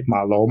prognosticate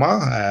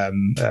myeloma,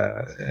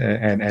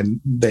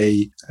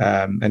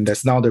 and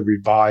there's now the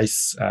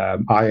revised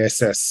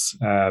ISS,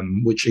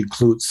 which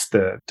includes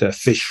the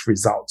FISH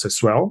results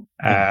as well.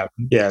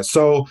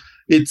 So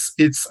it's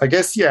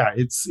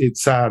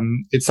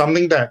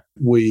something that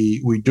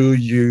we do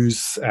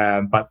use,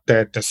 but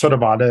there's sort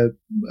of other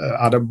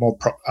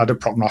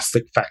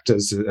prognostic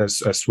factors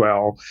as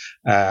well.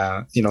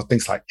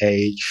 Things like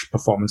age,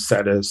 performance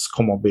status,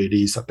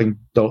 comorbidities. I think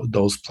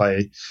those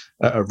play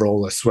a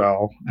role as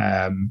well.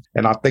 And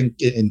I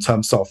think in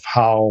terms of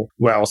how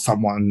well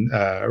someone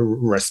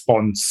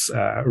responds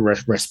to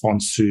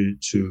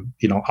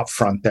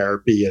upfront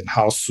therapy and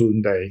how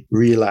soon they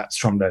relapse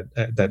from that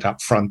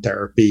upfront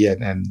therapy,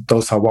 and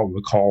those are what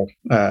we call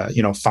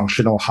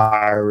functional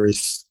high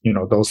risk.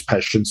 Those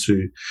patients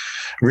who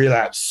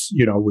relapse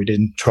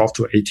within 12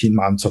 to 18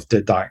 months of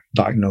their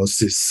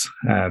diagnosis.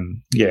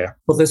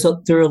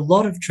 Well, there are a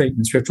lot of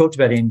treatments. We've talked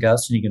about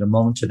NGUS, and you're going to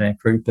monitor that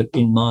group, but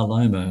in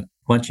myeloma,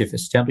 once you've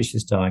established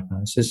this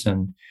diagnosis,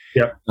 and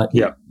we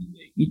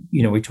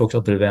talked a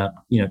little bit about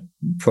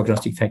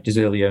prognostic factors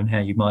earlier and how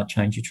you might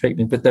change your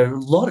treatment, but there are a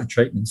lot of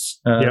treatments.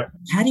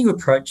 How do you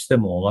approach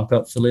them all? I've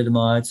got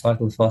thalidomide,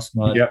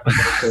 cyclophosphamide,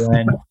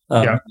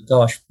 and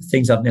gosh,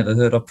 things I've never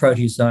heard of,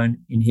 proteasome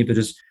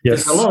inhibitors.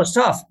 There's a lot of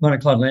stuff.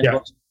 Monoclonal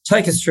antibodies.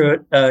 Take us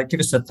through it. Give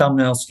us a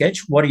thumbnail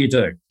sketch. What do you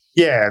do?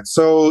 Yeah,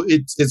 so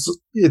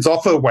it's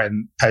often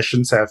when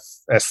patients have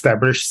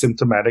established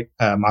symptomatic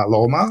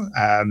myeloma.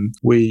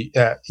 We,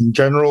 in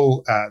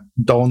general,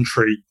 don't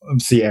treat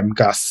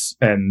MGUS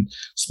and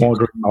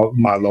smoldering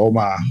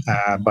myeloma,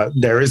 but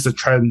there is a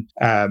trend,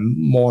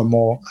 more and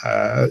more,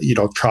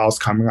 trials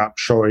coming up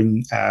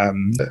showing,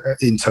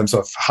 in terms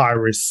of high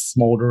risk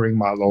smoldering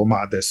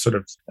myeloma, there's sort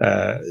of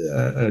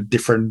a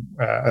different,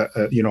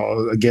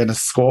 again, a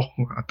score.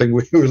 I think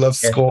we love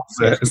scores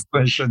as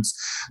clinicians.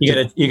 You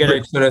got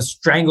to sort of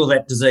strangle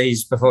that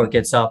disease before it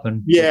gets up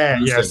and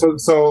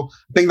So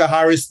I think the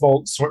high risk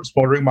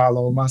smoldering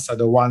myelomas are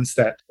the ones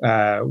that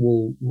are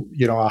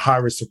high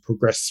risk of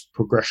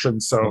progression.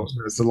 So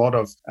there's a lot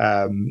of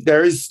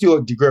there is still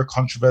a degree of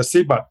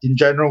controversy, but in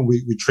general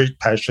we treat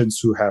patients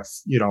who have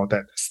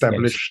that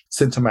established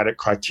symptomatic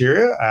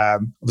criteria.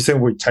 Obviously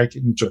we take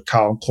into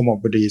account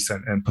comorbidities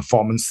and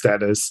performance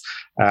status,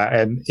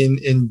 and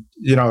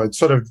it's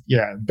sort of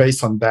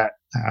based on that.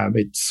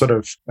 It's sort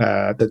of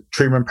the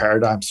treatment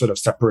paradigm sort of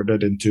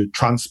separated into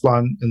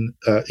transplant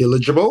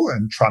eligible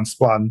and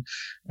transplant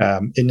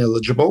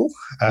ineligible,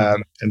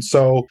 and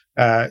so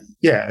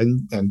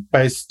and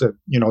based the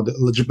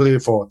eligibility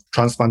for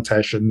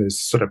transplantation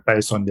is sort of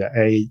based on their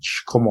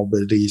age,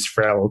 comorbidities,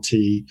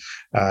 frailty,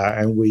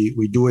 and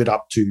we do it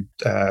up to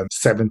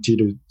 70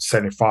 to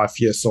 75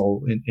 years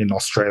old in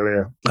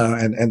Australia,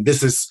 and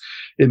this is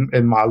in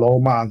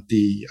myeloma.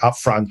 The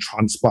upfront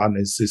transplant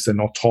is an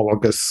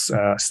autologous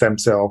stem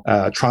cell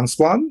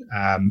transplant.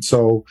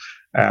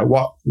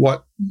 What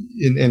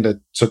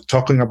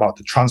talking about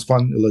the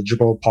transplant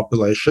eligible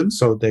population,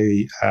 so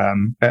they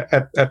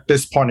at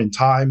this point in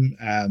time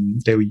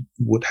they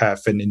would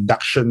have an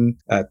induction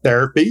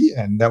therapy,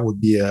 and that would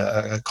be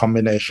a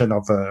combination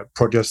of a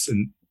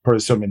proteasome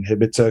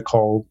inhibitor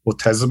called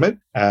bortezomib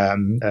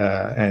and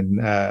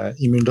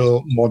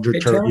immunomodulatory.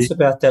 Tell us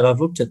about that.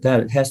 I've looked at that.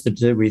 It has to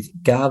do with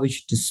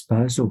garbage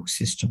disposal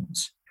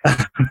systems.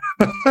 What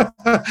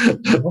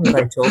are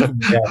they talking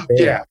about there?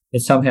 Yeah. That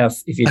somehow,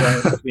 if you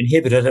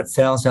inhibit it, it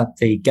fouls up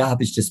the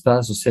garbage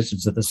disposal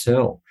systems of the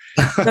cell.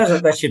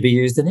 That should be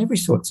used in every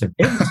sort of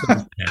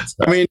cancer.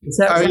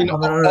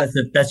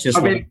 That's just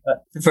for a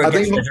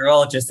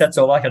gastroenterologist. That's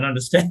all I can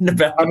understand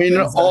about.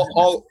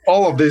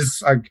 All of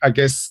this, I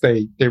guess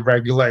they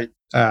regulate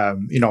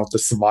the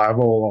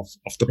survival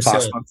of the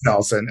plasma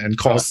cells and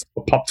cause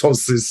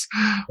apoptosis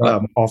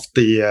of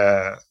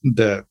the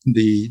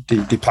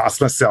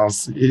plasma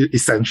cells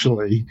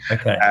essentially.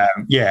 Okay.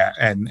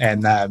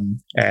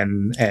 So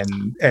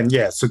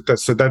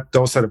that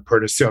those are the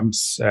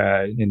proteasomes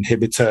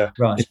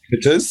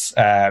inhibitors,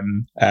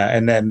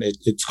 and then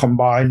it's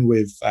combined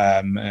with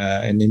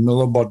an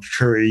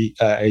immunomodulatory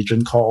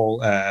agent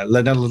called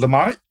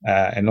lenalidomide,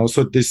 and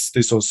also this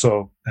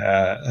also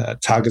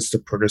targets the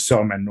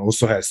proteasome and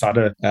also has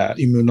other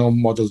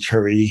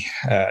immunomodulatory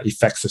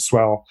effects as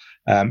well.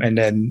 And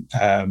then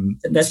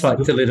that's like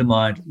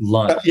thalidomide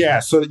light.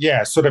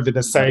 Sort of in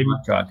the same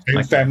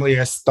family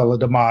as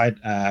thalidomide,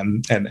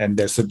 and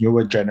there's a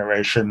newer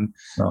generation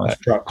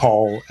drug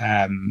called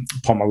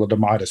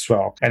pomalidomide as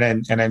well.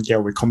 And then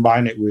we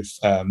combine it with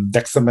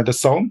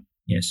dexamethasone.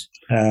 Yes.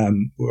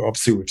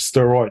 Obviously with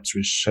steroids,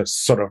 which has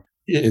sort of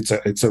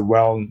it's a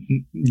well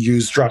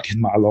used drug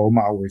in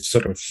myeloma with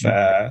sort of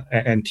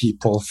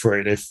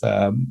anti-proliferative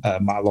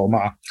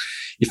myeloma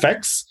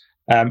effects.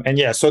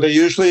 So they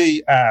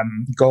usually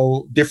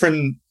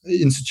different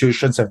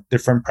institutions have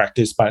different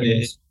practice, but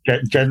in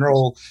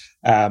general,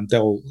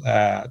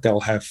 they'll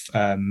have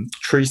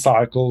 3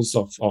 cycles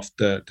of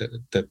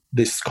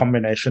this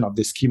combination of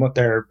this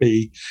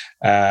chemotherapy.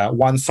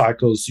 1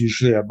 cycle is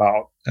usually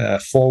about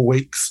 4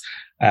 weeks.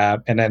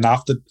 And then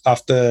after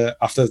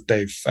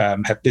they've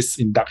had this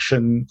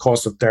induction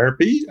course of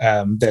therapy,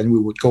 then we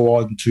would go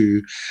on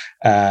to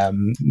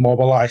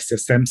mobilize the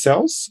stem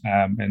cells,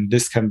 and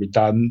this can be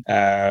done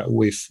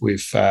with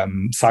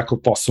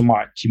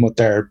cyclophosphamide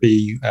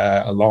chemotherapy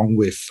along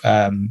with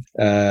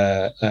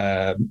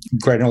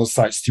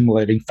granulocyte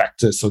stimulating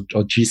factors or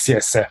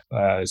GCSF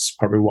is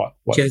probably what.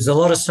 There's a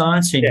lot of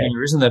science in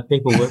here, isn't there?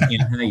 People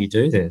working on how you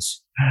do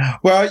this.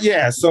 Well,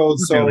 yeah. So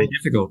really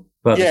difficult.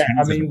 But So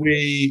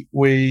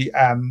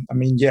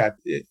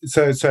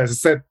as I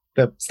said,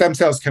 the stem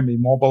cells can be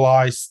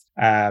mobilized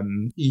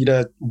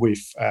either with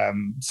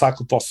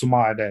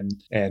cyclophosphamide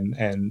and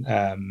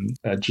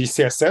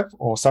GCSF,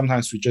 or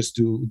sometimes we just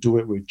do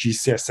it with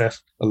GCSF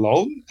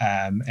alone.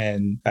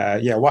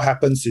 What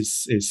happens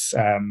is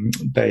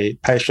the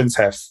patients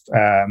have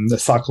the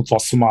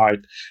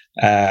cyclophosphamide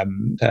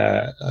on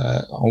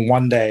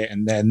one day,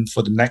 and then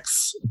for the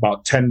next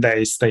about 10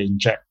 days they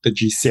inject the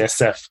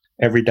GCSF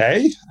every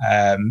day.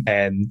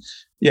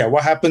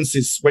 What happens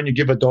is when you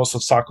give a dose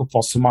of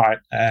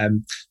cyclophosphamide,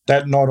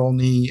 that not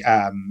only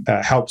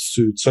helps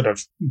to sort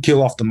of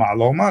kill off the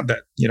myeloma,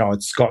 that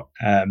it's got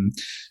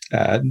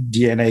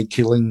DNA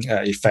killing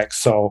effects.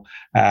 So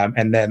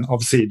and then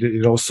obviously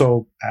it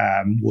also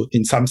would,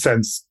 in some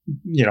sense,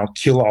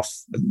 kill off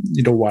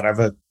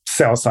whatever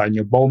cells are in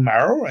your bone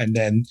marrow, and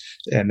then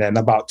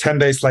about 10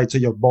 days later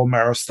your bone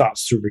marrow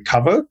starts to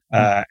recover,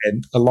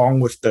 and along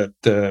with the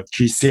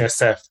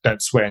GCSF,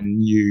 that's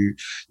when you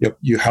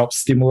help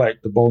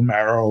stimulate the bone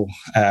marrow,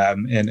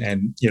 and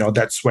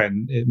that's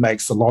when it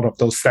makes a lot of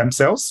those stem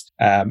cells,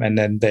 and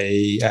then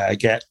they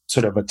get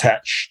sort of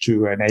attached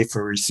to an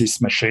apheresis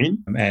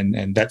machine,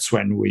 and that's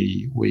when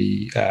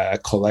we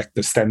collect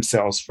the stem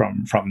cells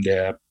from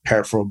their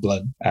peripheral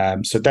blood.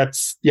 So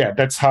that's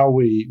how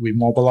we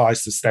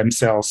mobilize the stem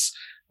cells.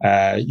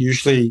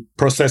 Usually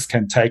process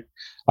can take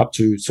up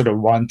to sort of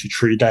 1 to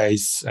 3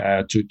 days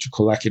to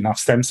collect enough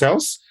stem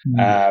cells.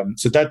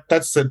 So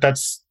that's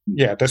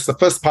the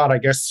first part, I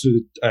guess,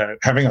 to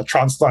having a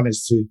transplant,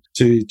 is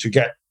to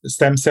get the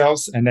stem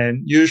cells. And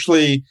then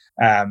usually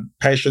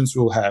patients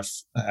will have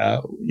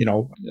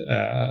another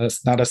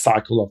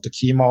cycle of the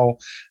chemo,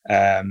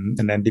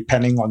 and then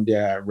depending on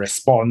their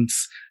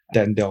response,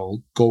 then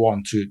they'll go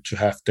on to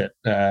have that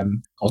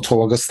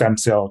autologous stem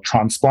cell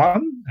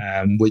transplant,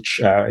 which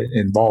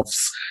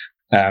involves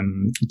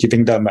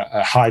giving them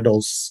a high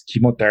dose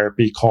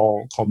chemotherapy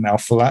called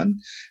melphalan,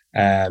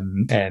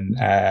 and then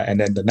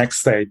the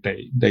next day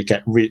they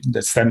get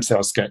the stem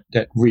cells get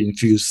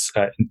reinfused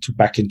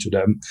back into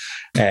them,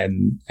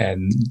 and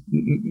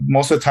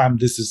most of the time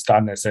this is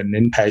done as an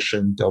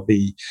inpatient. They'll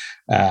be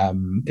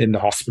in the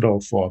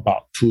hospital for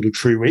about 2 to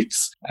 3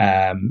 weeks,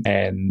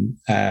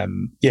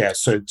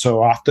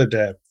 so after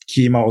the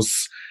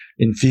chemo's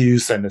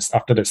infused and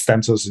after the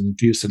stem cells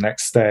infused the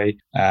next day,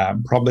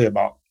 probably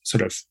about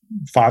sort of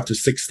 5 to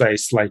 6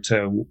 days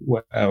later,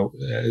 when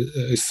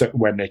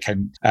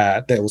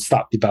they will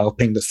start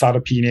developing the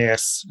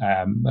cytopenias,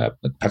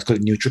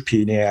 particularly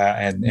neutropenia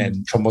and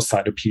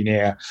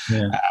thrombocytopenia,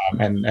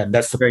 and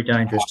that's very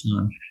dangerous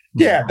time.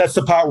 Yeah, that's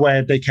the part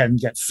where they can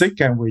get sick,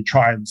 and we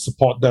try and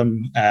support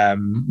them,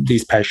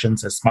 these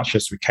patients, as much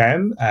as we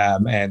can.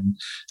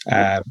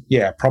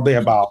 Probably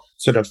about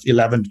sort of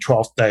 11 to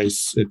 12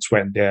 days, it's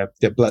when their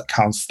blood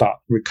counts start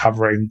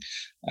recovering,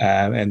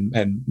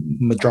 and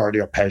majority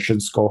of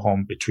patients go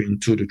home between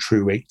 2 to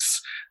 3 weeks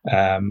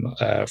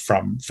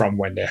from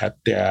when they had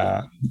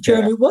their.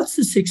 Jeremy, what's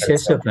the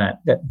success of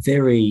that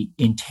very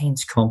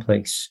intense,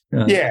 complex?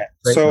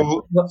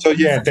 So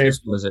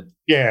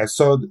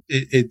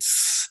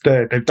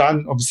they've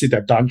done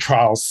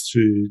trials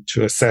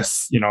to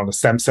assess the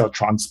stem cell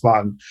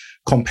transplant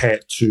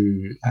compared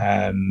to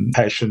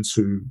patients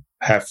who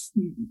have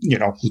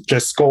who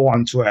just go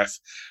on to have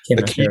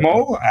the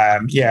chemo,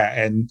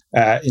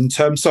 in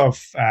terms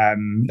of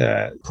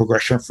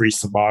progression-free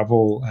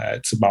survival,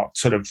 it's about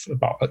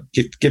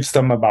it gives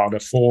them about a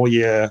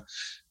 4-year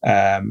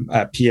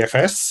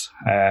PFS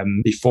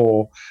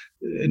before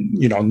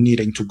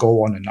needing to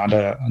go on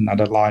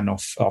another line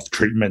of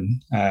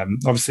treatment.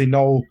 Obviously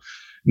no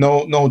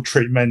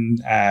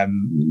treatment,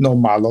 no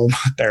myeloma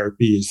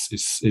therapy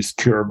is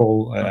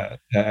curable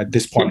at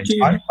this point in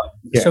time.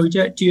 Yeah. So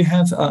do you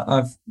have?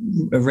 I've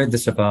read the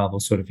survival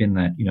sort of in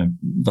that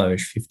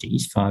lowish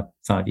 50s,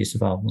 5 year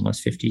survival in the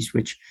last 50s,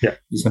 which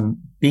is a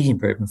big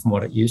improvement from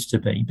what it used to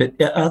be. But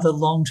are the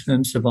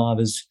long-term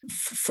survivors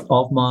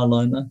of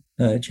myeloma,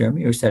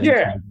 Jeremy, or is that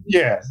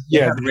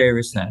how rare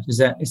is that? Is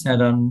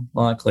that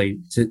unlikely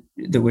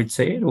that we'd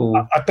see it?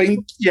 Or I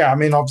think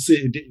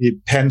obviously it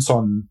depends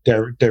on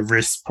their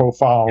risk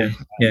profile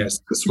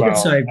as well. You could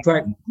say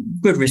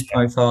good risk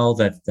profile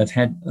that they've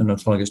had an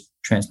autologous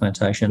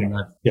transplantation and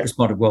they've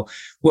responded well.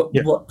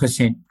 What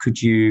percent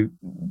would you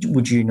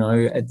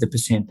know at the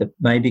percent that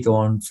maybe go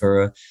on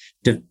for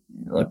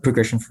a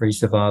progression-free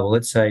survival,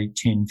 let's say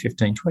 10,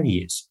 15, 20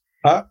 years?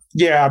 I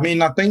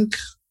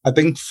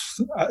think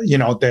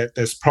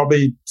there's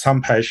probably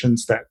some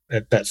patients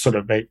that sort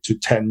of 8 to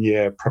 10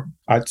 year,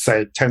 I'd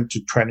say 10 to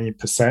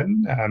 20%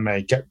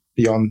 may get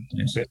beyond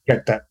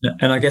get that.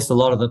 And I guess a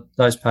lot of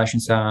those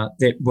patients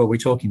we're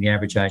talking the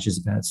average age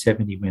is about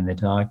 70 when they're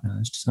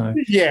diagnosed. So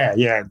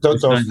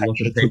those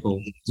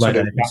people sort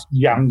of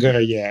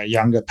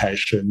younger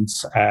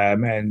patients,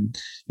 and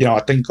I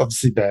think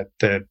obviously that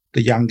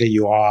the younger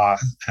you are,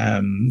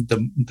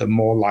 the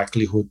more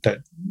likelihood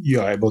that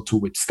you're able to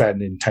withstand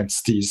the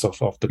intensities of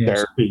the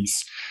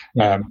therapies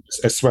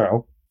as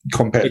well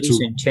compared to. It is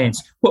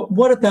intense.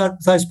 What about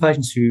those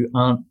patients who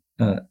aren't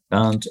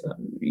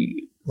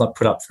like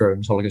put up for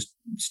an autologous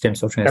stem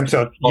cell transplant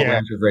for a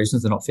range of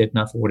reasons, they're not fit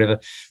enough or whatever?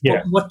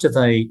 What do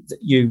they?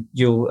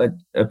 You'll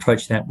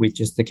approach that with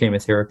just the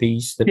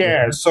chemotherapies? It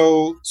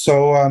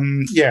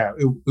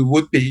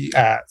would be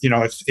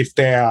if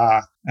they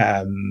are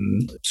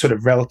sort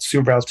of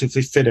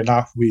relatively fit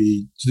enough,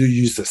 we do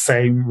use the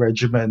same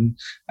regimen,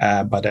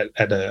 but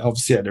at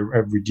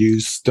a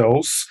reduced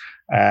dose.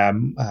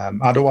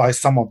 Otherwise,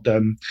 some of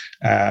them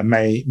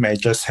may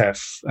just have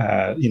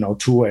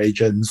two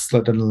agents,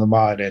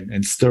 lenalidomide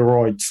and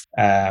steroids,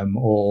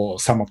 or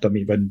some of them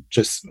even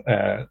just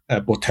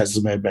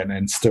bortezomib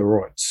and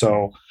steroids.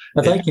 So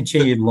are they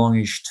continued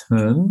longish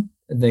term?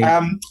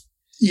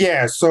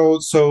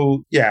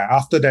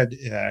 After that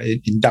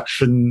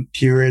induction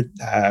period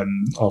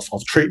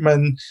of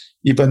treatment,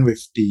 even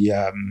with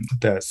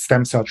the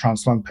stem cell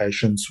transplant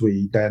patients,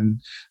 we then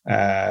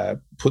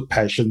put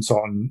patients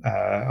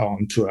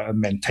onto a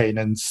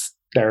maintenance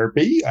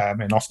therapy,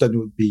 and often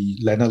would be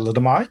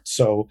lenalidomide.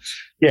 So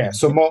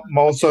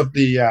most of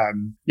the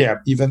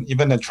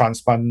even the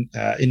transplant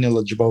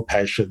ineligible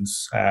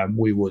patients,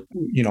 we would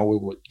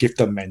give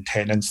them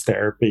maintenance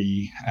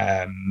therapy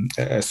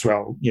as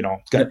well.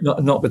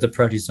 Not with the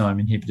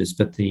proteasome inhibitors,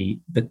 but the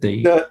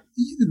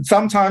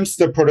sometimes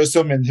the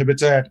proteasome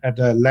inhibitor at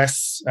a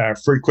less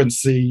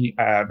frequency,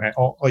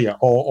 or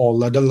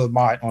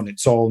lenalidomide on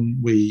its own.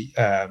 We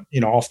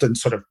often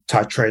sort of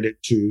titrate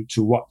it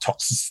to what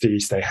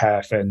toxicities they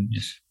have, and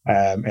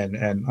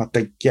I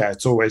think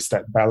it's always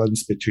that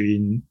balance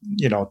between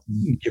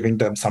giving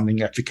them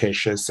something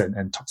efficacious and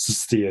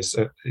toxicity as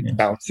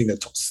balancing the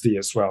toxicity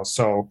as well.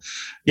 So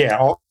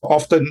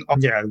often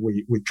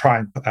we try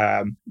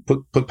and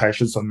put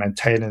patients on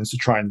maintenance to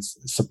try and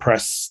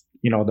suppress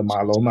the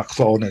myeloma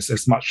clone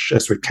as much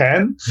as we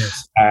can.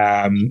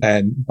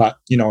 But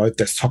if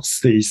there's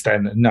toxicities,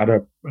 then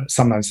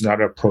sometimes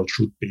another approach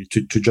would be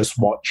to just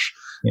watch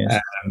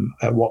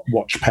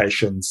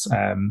patients.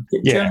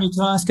 Jeremy,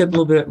 can I ask a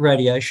little bit about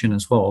radiation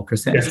as well?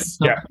 Because that's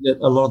that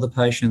a lot of the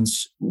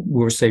patients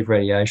will receive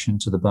radiation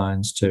to the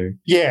bones too.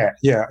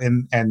 And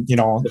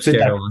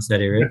sterilize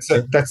that area.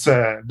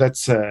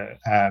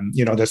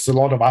 There's a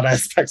lot of other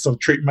aspects of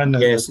treatment.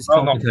 Yes, it's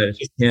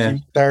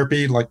complicated.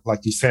 Therapy, like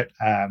you said,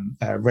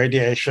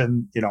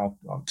 radiation.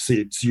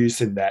 Obviously, it's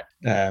used in that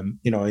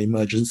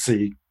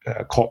emergency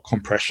cord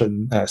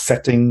compression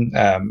setting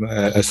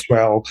as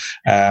well,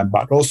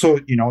 but also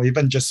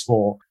even just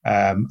for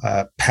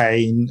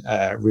pain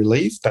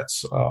relief,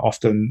 that's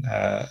often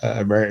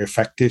a very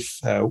effective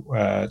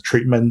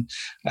treatment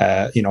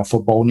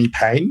for bony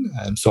pain.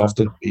 And so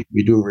often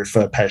we do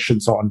refer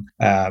patients on,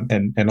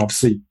 and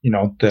obviously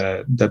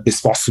the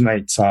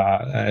bisphosphonates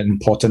are an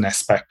important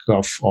aspect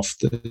of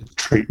the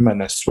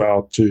treatment as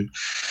well to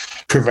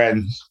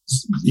prevent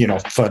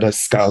further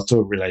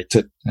skeletal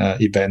related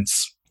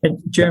events. And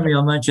Jeremy, I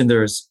imagine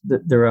there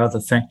are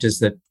other factors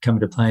that come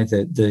into play,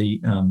 the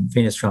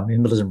venous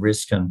thromboembolism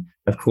risk, and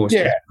of course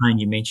the pain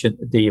you mentioned,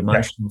 the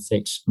emotional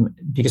effects,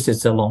 because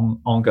it's a long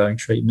ongoing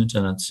treatment,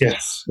 and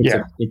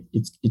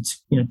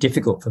it's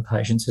difficult for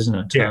patients, isn't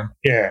it?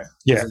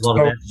 There's a lot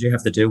of that you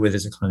have to deal with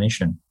as a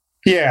clinician.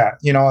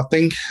 I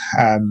think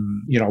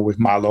with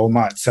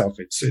myeloma itself,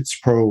 it's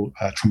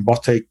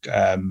pro-thrombotic.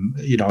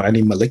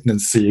 Any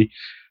malignancy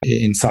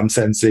in some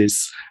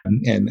senses,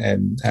 and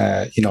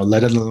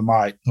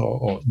lenalidomide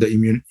or the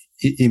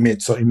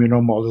IMiDs or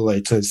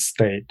immunomodulators,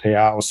 they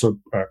are also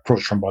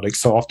pro-thrombotic.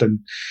 So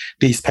often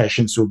these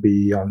patients will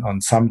be on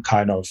some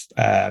kind of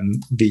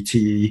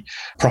VTE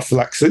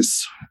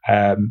prophylaxis.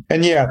 I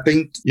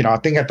think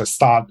at the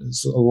start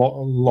it's a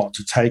lot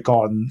to take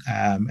on,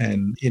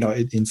 and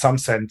in some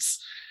sense,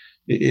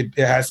 it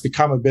has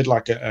become a bit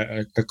like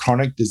a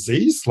chronic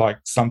disease. Like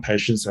some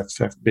patients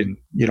have been,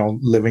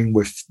 living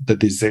with the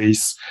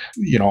disease,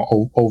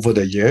 over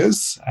the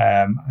years.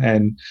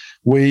 And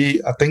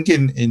I think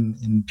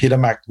in Peter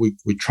Mac,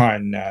 we try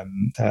and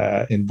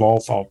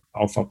involve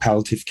our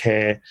palliative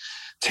care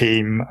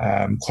team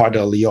quite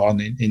early on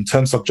in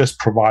terms of just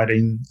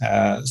providing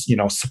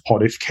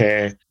supportive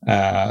care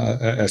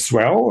as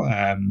well,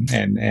 and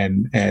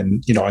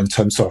in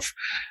terms of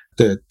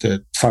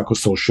the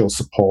psychosocial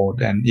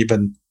support, and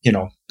even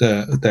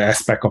the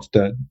aspect of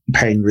the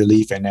pain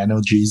relief and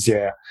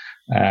analgesia.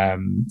 I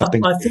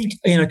think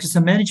because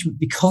the management,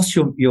 because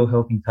you're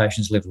helping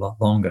patients live a lot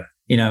longer.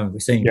 We're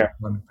seeing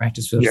in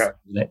practice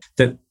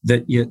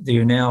that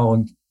you're now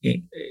on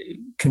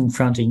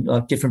confronting,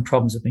 like, different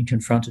problems have been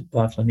confronted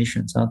by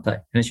clinicians, aren't they?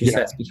 And as you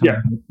say, it's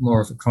becoming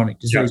more of a chronic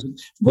disease.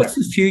 What's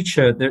the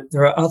future?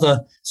 There are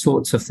other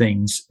sorts of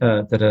things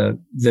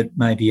that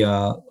maybe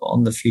are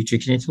on the future.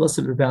 Can you tell us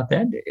a bit about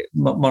that?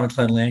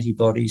 Monoclonal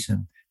antibodies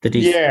and the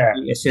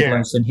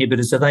acetylase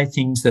inhibitors, are they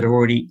things that are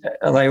already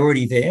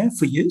there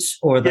for use,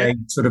 or are they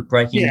sort of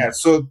breaking? Yeah,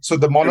 so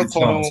the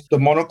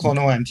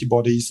monoclonal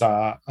antibodies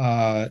are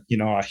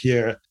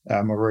here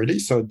already.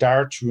 So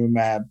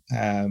daratumumab,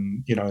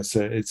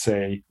 it's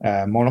a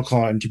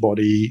monoclonal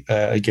antibody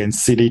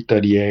against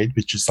CD38,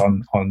 which is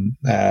on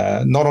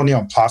not only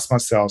on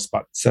plasma cells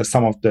but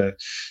some of the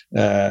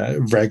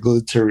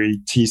regulatory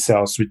T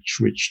cells,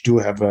 which do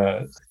have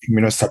a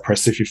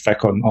immunosuppressive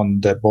effect on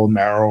the bone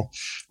marrow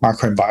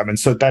microenvironment.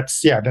 So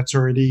that's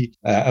already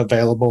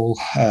available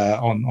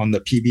on the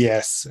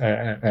PBS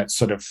at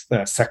sort of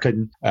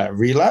second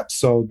relapse.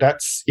 So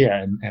that's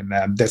and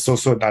there's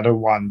also another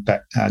one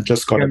that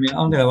just got. I'm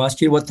going to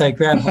ask you what they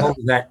grab hold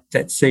of that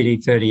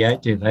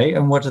CD38, do they?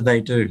 And what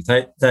do?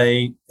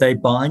 They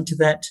bind to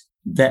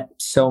that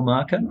cell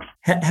marker.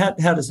 How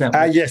does that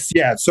work? Yes,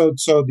 yeah. So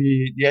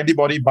the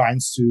antibody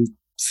binds to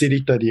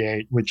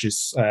CD38, which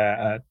is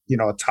a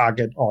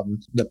target on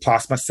the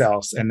plasma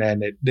cells, and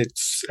then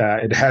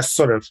it has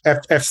sort of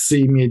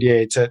FC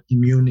mediated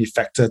immune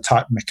effector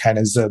type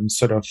mechanism,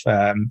 sort of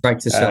break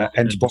the cell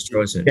antibody,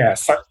 sort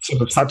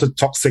of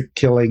cytotoxic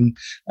killing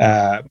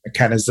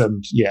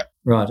mechanism. Yeah.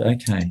 Right.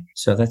 Okay.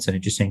 So that's an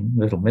interesting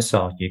little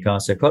missile you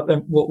guys have got.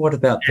 What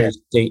about those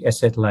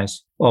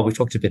deacetylase? Well, we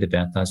talked a bit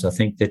about those. I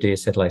think the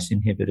deacetylase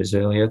inhibitors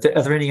earlier.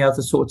 Are there any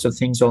other sorts of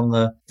things on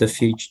the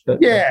future?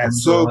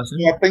 So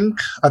I think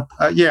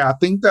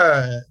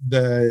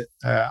the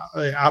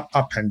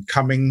up and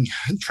coming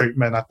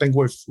treatment. I think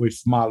with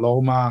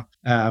myeloma,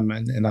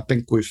 and I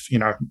think with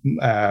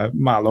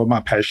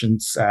myeloma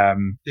patients, I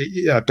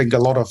think a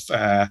lot of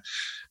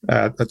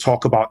the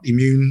talk about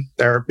immune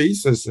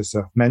therapies, as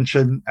I've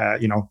mentioned,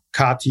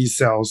 CAR T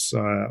cells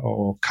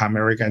or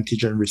chimeric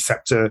antigen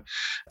receptor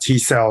T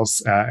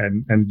cells,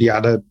 and the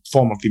other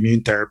form of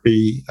immune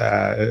therapy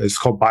is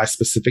called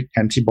bispecific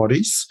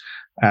antibodies.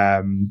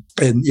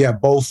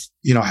 Both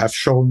have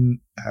shown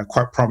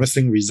quite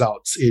promising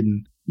results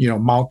in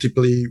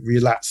multiply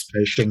relapsed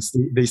patients.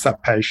 These are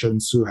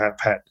patients who have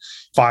had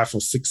 5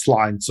 or 6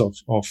 lines of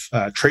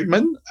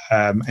treatment,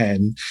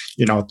 and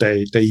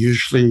they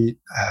usually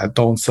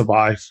don't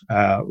survive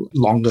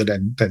longer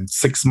than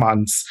 6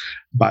 months.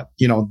 But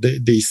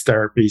these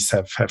therapies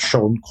have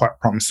shown quite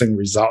promising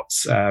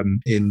results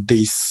in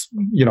these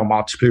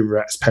multiply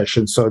relapsed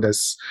patients. So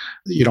there's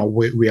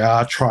we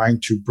are trying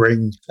to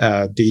bring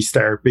these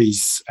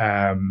therapies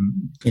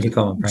into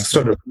common practice,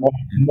 sort of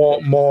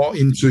more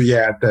into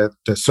the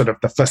sort of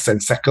the first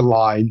and second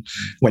line,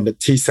 when the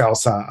T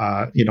cells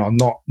are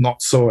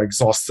not so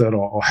exhausted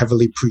or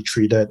heavily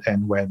pretreated,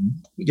 and when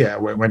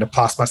the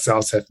plasma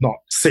cells have not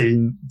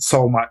seen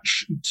so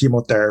much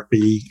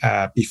chemotherapy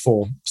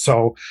before.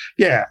 So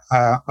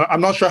I'm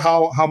not sure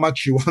how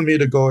much you want me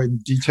to go in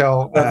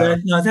detail.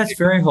 No, that's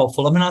very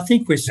helpful. I mean, I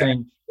think we're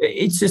seeing.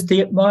 It's just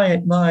my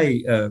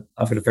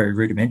I've got a very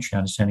rudimentary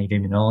understanding of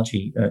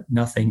immunology,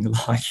 nothing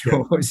like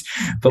yours.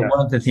 But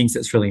one of the things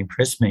that's really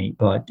impressed me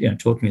by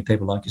talking with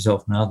people like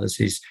yourself and others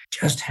is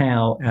just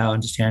how our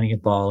understanding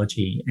of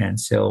biology and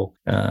cell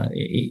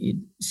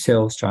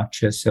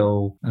structure,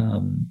 cell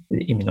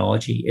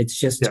immunology, it's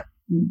just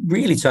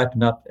really it's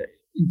opened up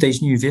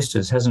these new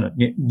vistas, hasn't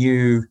it?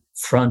 New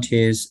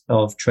frontiers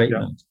of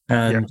treatment.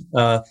 And,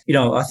 I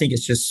think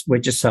we're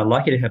just so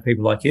lucky to have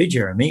people like you,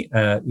 Jeremy,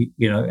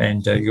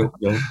 and your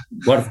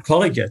wonderful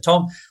colleague,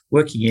 Tom,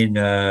 working in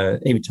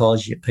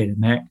hematology at Peter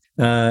Mac.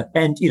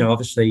 And,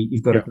 obviously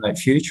you've got a great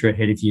future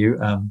ahead of you,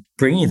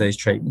 bringing these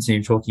treatments. And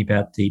you're talking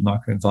about the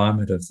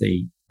microenvironment of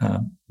the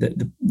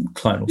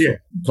clonal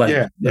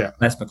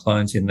plasma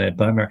clones in the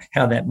bone marrow,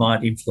 how that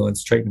might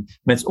influence treatment. I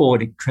mean, it's all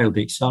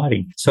incredibly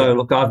exciting. So,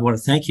 look, I want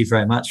to thank you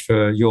very much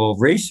for your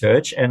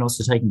research and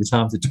also taking the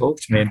time to talk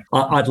to me. And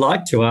I'd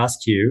like to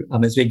ask you,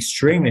 it's been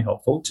extremely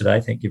helpful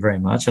today. Thank you very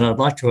much. And I'd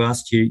like to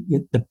ask you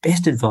the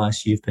best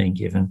advice you've been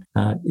given.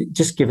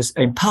 Just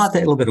impart that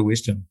little bit of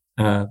wisdom,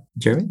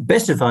 Jeremy. The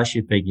best advice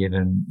you've been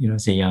given,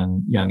 as a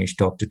youngish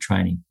doctor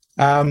training.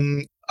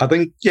 I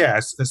think,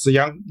 as a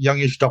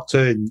youngish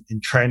doctor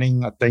in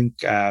training, I think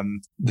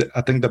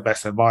the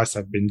best advice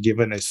I've been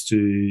given is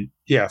to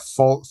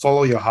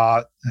follow your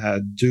heart,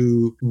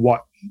 do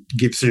what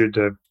gives you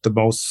the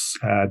most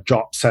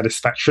job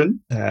satisfaction,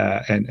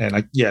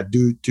 and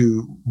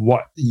do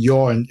what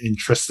you're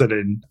interested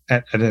in.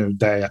 At the end of the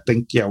day, I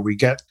think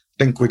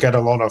we get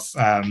a lot of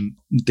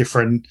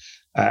different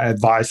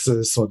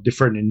advices or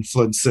different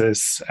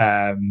influences.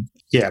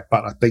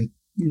 But I think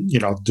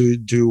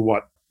do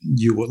what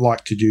you would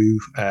like to do.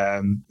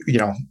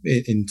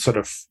 In sort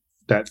of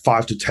that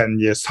 5 to 10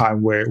 years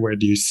time, where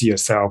do you see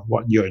yourself?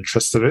 What you're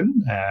interested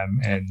in,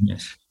 and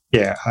yes.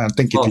 Yeah, I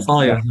think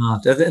follow your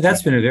heart.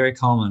 That's been a very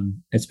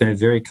common. It's been a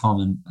very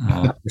common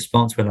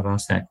response when I've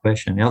asked that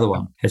question. The other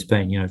one has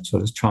been,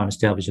 sort of try and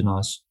establish a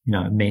nice,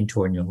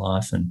 mentor in your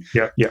life, and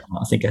I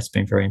think that's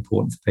been very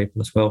important for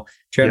people as well.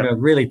 Jeremy, I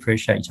really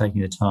appreciate you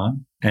taking the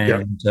time,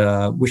 and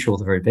wish you all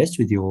the very best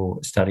with your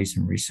studies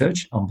and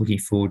research. I'm looking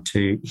forward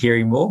to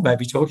hearing more,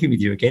 maybe talking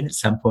with you again at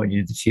some point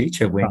in the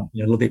future when a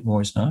little bit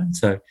more is known.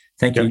 So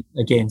thank you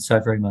again so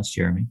very much,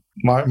 Jeremy.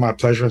 My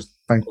pleasure.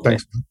 Thanks.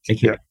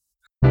 Thank you.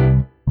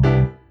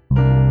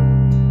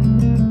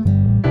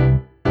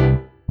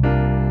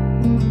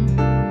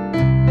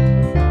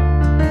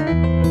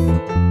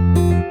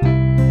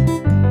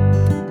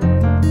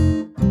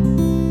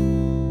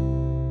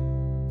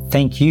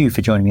 Thank you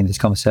for joining me in this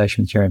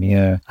conversation with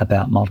Jeremy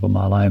about multiple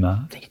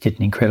myeloma. I think he did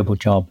an incredible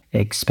job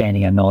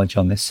expanding our knowledge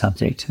on this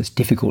subject, this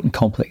difficult and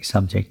complex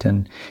subject,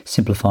 and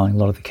simplifying a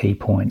lot of the key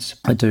points.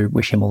 I do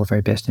wish him all the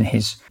very best in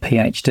his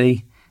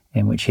PhD,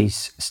 in which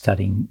he's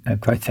studying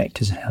growth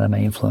factors and how they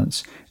may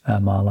influence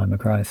myeloma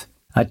growth.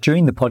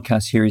 During the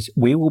podcast series,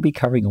 we will be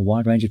covering a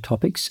wide range of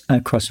topics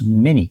across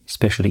many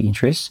specialty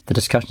interests. The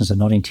discussions are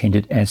not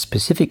intended as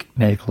specific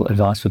medical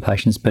advice for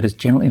patients, but as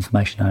general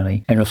information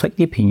only, and reflect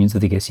the opinions of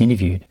the guests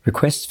interviewed.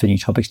 Requests for new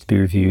topics to be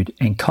reviewed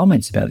and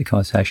comments about the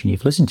conversation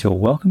you've listened to are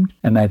welcomed,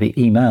 and may be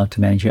emailed to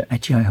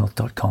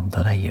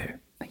manager@geohealth.com.au.